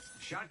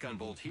 Shotgun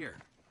bolt here.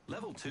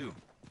 Level 2.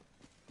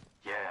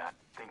 Yeah,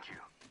 thank you.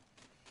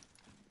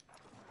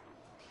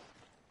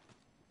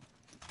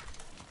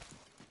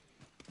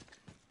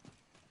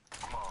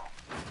 Come on.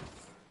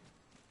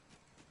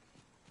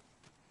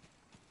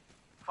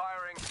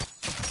 Firing.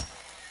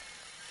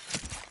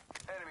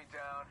 Enemy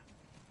down.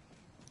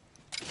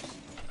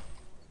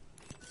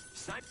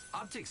 Snipe.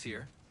 Optics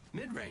here.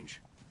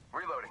 Mid-range.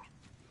 Reloading.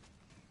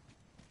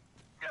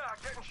 Yeah,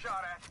 getting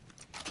shot at.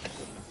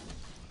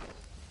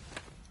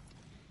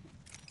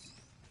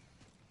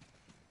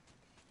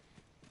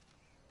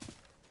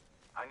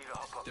 I need to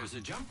hop up. There's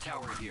a jump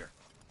tower here.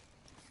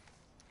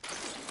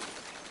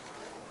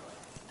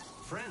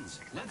 Friends,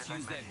 let's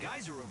use that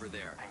geyser over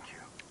there. Thank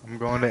you. I'm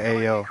going to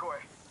AO. Decoy.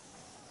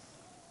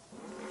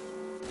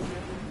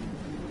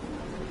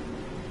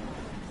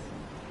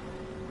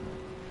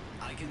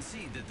 I can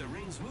see that the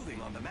ring's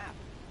moving on the map.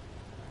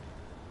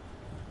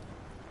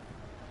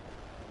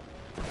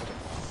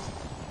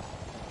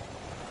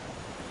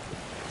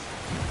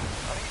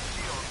 I need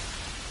shields.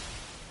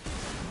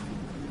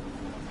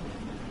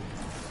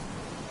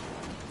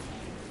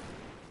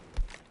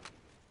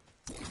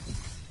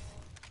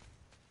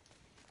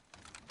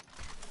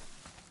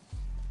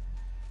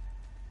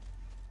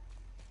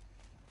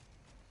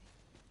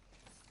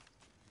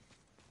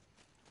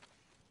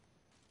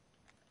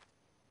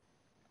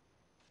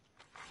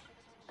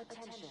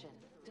 Attention,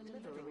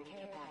 delivering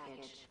care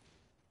package.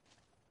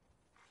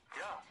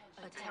 Yeah,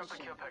 pick up the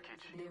care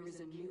package. There is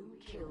a new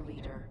kill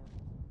leader.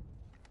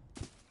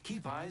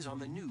 Keep eyes on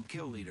the new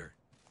kill leader.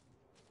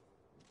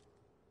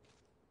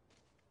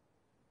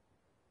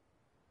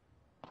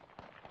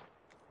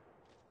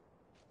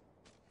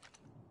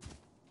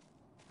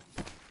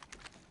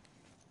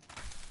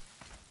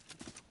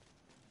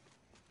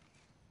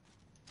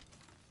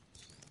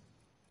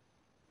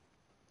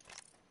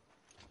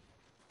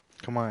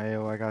 Come on,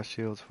 AO, I got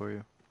shields for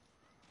you.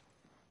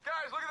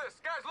 Guys, look at this!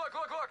 Guys, look,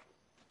 look, look!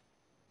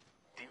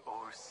 The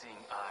all-seeing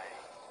eye.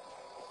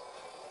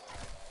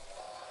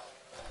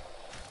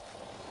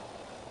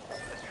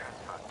 Let's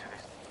transfer to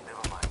this.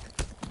 Never mind.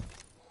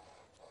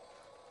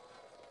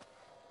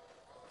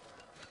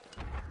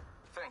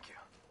 Thank you.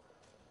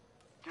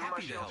 Give me my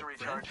Happy to shield to help,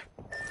 recharge.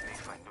 May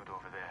find loot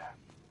over there.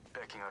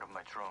 Backing out of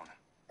my drone.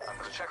 I'm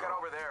gonna Check it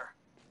over there.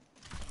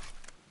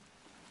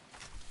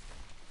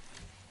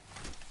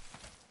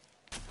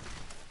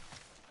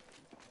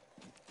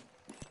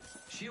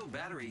 Shield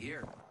battery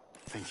here.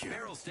 Thank you.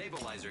 Barrel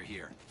stabilizer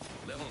here.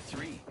 Level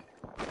 3.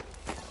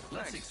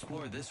 Let's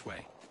explore this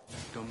way.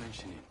 Don't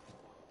mention it.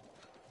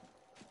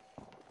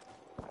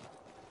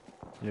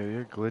 Yo,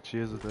 you're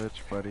glitchy as a bitch,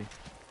 buddy.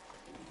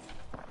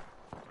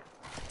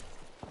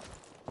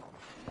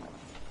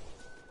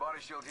 Body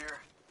shield here.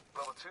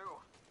 Level 2.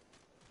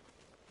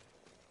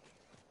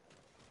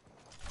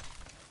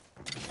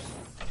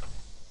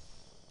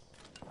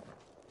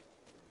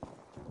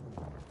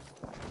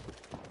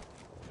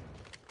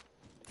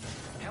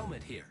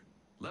 Helmet here.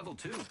 Level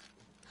 2.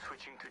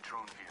 Switching to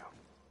drone view.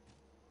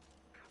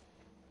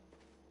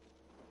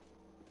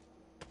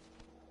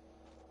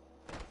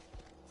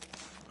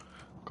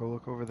 Go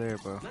look over there,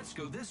 bro. Let's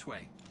go this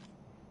way.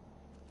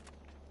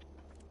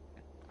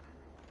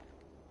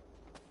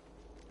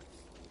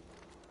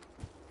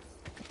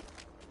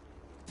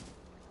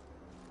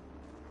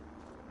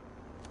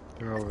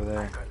 They're over there.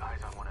 I got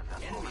eyes on one of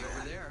them. Enemy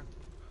over there.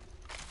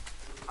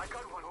 I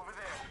got one over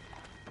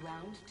there.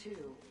 Round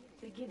 2.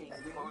 Beginning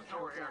ring Close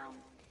door here.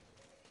 countdown.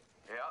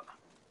 Yep.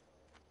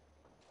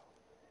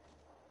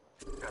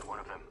 Got one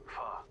of them.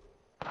 Far.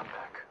 I'm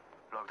back.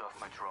 Logged off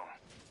my drone.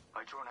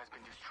 My drone has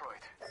been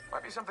destroyed.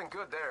 Might be something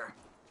good there.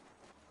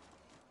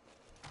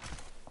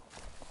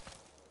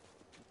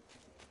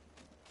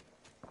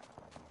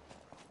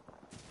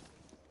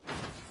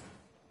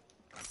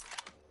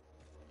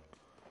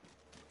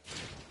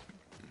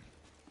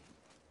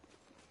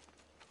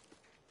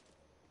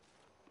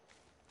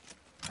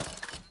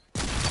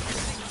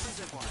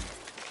 Zip line.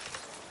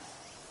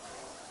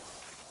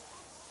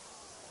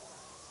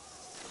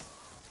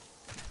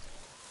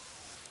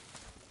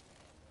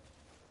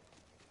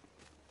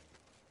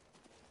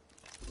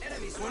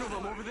 Enemy One of them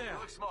spotted. over there.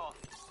 Look small.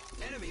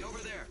 Enemy over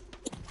there.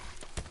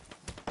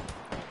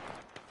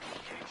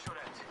 Getting shot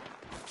at.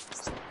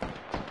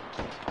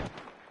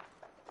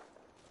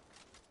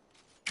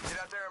 Get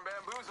out there and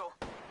bamboozle.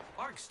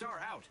 Arc star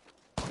out.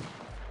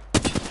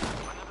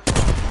 Another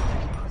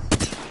squad.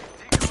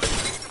 Decoy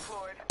being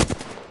deployed.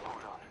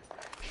 Hold on.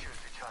 Shields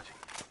recharging.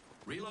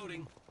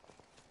 Reloading.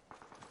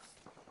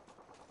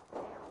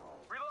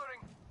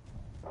 Reloading.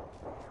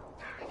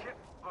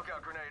 Look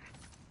out, grenade.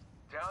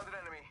 Downed an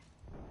enemy.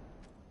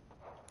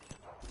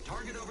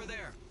 Target over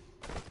there.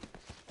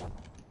 Give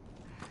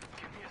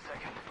me a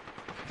second.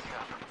 Fixing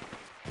up.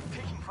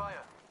 Taking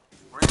fire.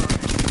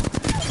 Reloading.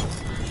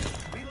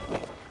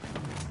 Reloading.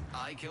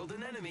 I killed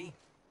an enemy.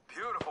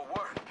 Beautiful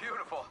work.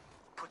 Beautiful.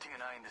 Putting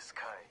an eye in the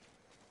sky.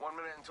 1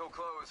 minute until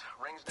close.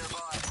 Rings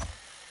nearby.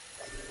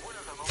 One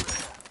of them over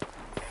there.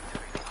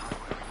 Activating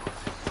hardware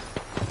resources.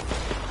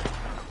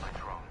 My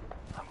drone.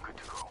 I'm good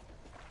to go.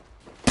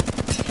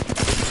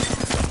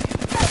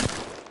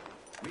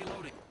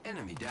 Reloading.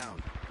 Enemy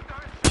down.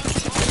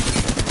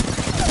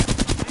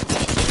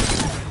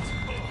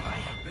 I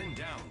have been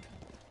downed.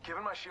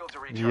 Giving my shield to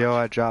recharge. Yo,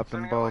 I dropped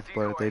them Sending out my both,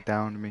 but decoy. they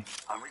downed me.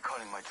 I'm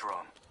recalling my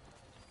drone.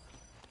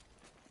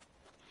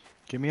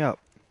 Get me up.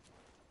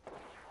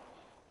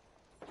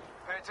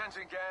 Pay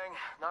attention, gang.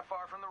 Not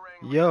far from the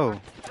ring. Yo,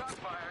 Shots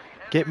fired.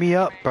 get me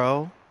up,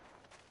 bro.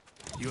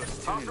 You are Off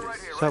stealing the right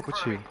this. here. What's right up in with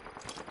front you? of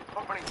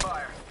me. Opening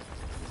fire.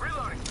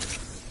 Reloading.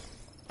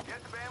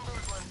 Get the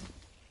bamboozling.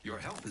 Your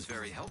help is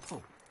very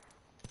helpful.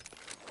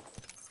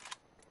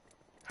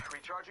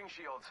 Recharging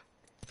shields.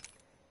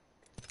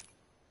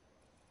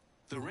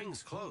 The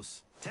ring's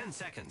close. 10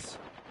 seconds.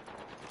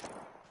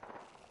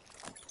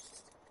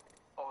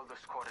 All the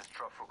squad has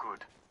dropped for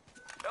good.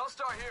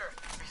 L-Star here.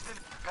 We still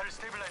got a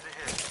stabilizer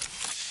here.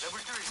 Level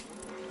 3.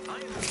 I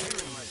am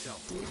preparing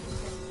myself.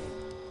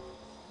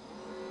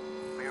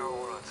 We are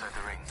all outside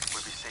the ring.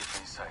 We'll be safe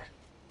inside.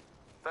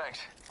 Thanks.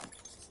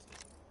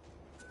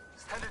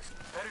 Standard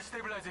better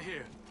stabilizer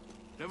here.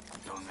 Don't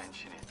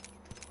mention it.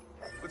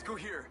 Let's go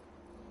here.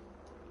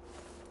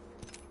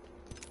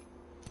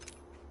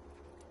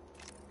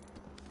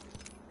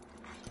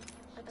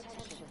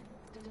 Attention,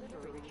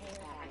 delivering care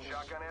package.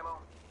 Shotgun ammo.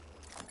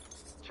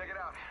 Check it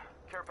out.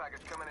 Care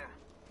package coming in.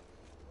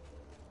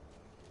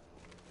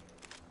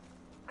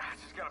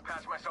 Just gotta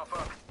patch myself up.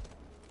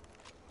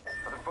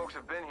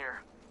 been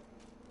here.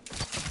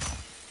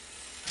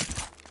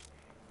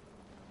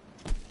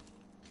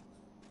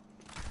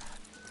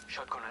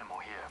 Shotgun ammo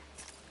here.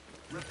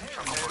 Repair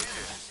Shotgun kit. bolt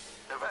here.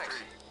 Level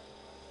 3.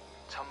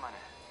 천만에.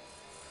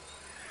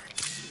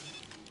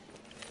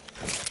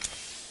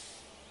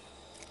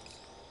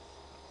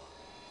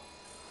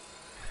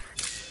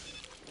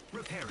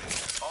 Repair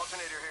it.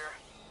 Alternator here.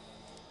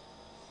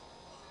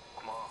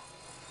 고마워.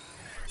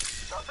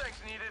 No thanks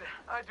needed.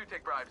 I do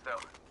take bribes, though.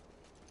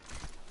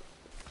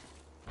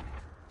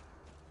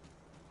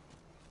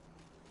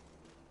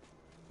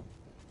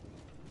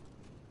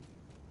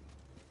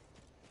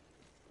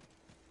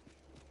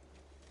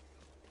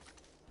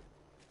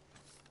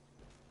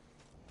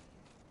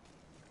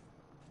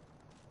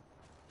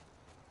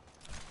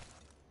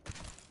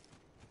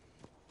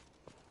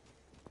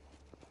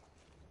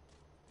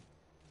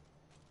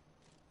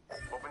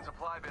 Open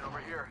supply bin over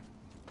here.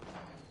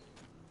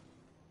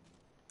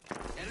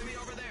 Enemy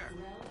over there.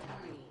 Round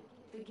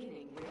 3.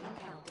 Beginning ring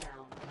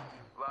countdown.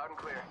 Loud and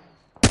clear.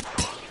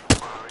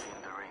 We're already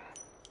in the ring.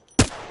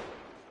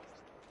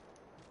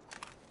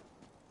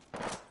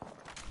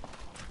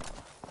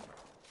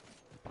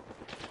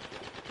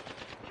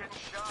 Getting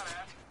shot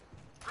at.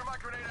 Threw my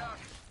grenade out.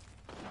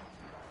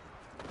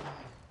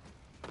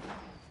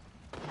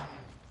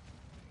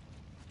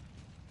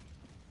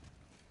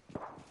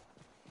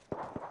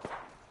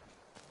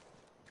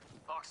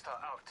 Arcstar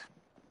out.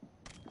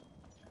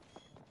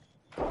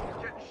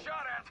 Getting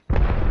shot at.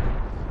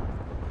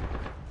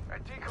 A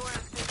decoy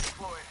escape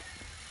deployed.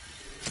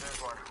 There's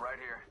one, right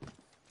here.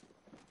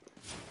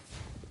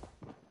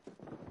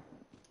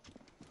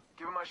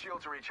 Give him my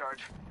shield to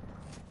recharge.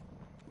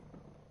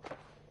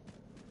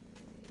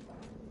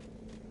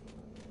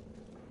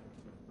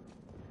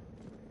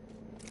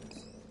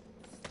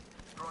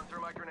 Throwing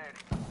through my grenade.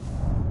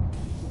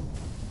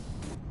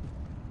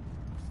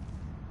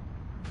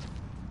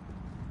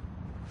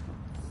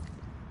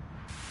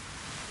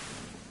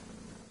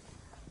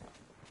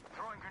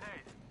 Throwing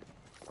grenade.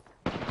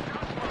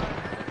 Shots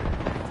fired.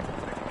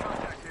 Making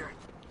contact here.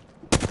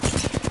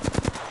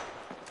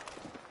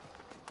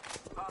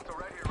 Hostile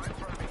right here, right in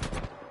front of me.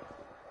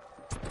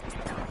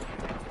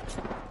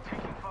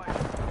 Taking fire.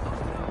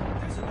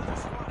 There's another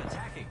squad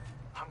attacking.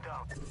 I'm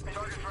down.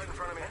 Target's right in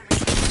front of me.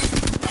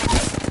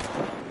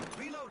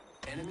 Reload.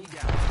 Enemy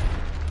down.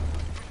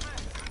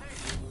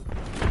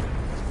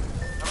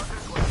 How about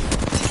this one?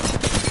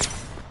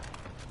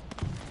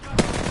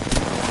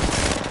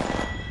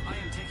 I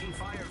am taking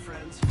fire,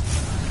 friends.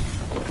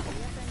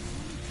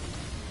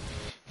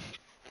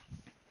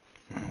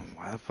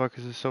 Why the fuck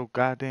is it so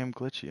goddamn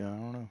glitchy? I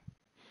don't know.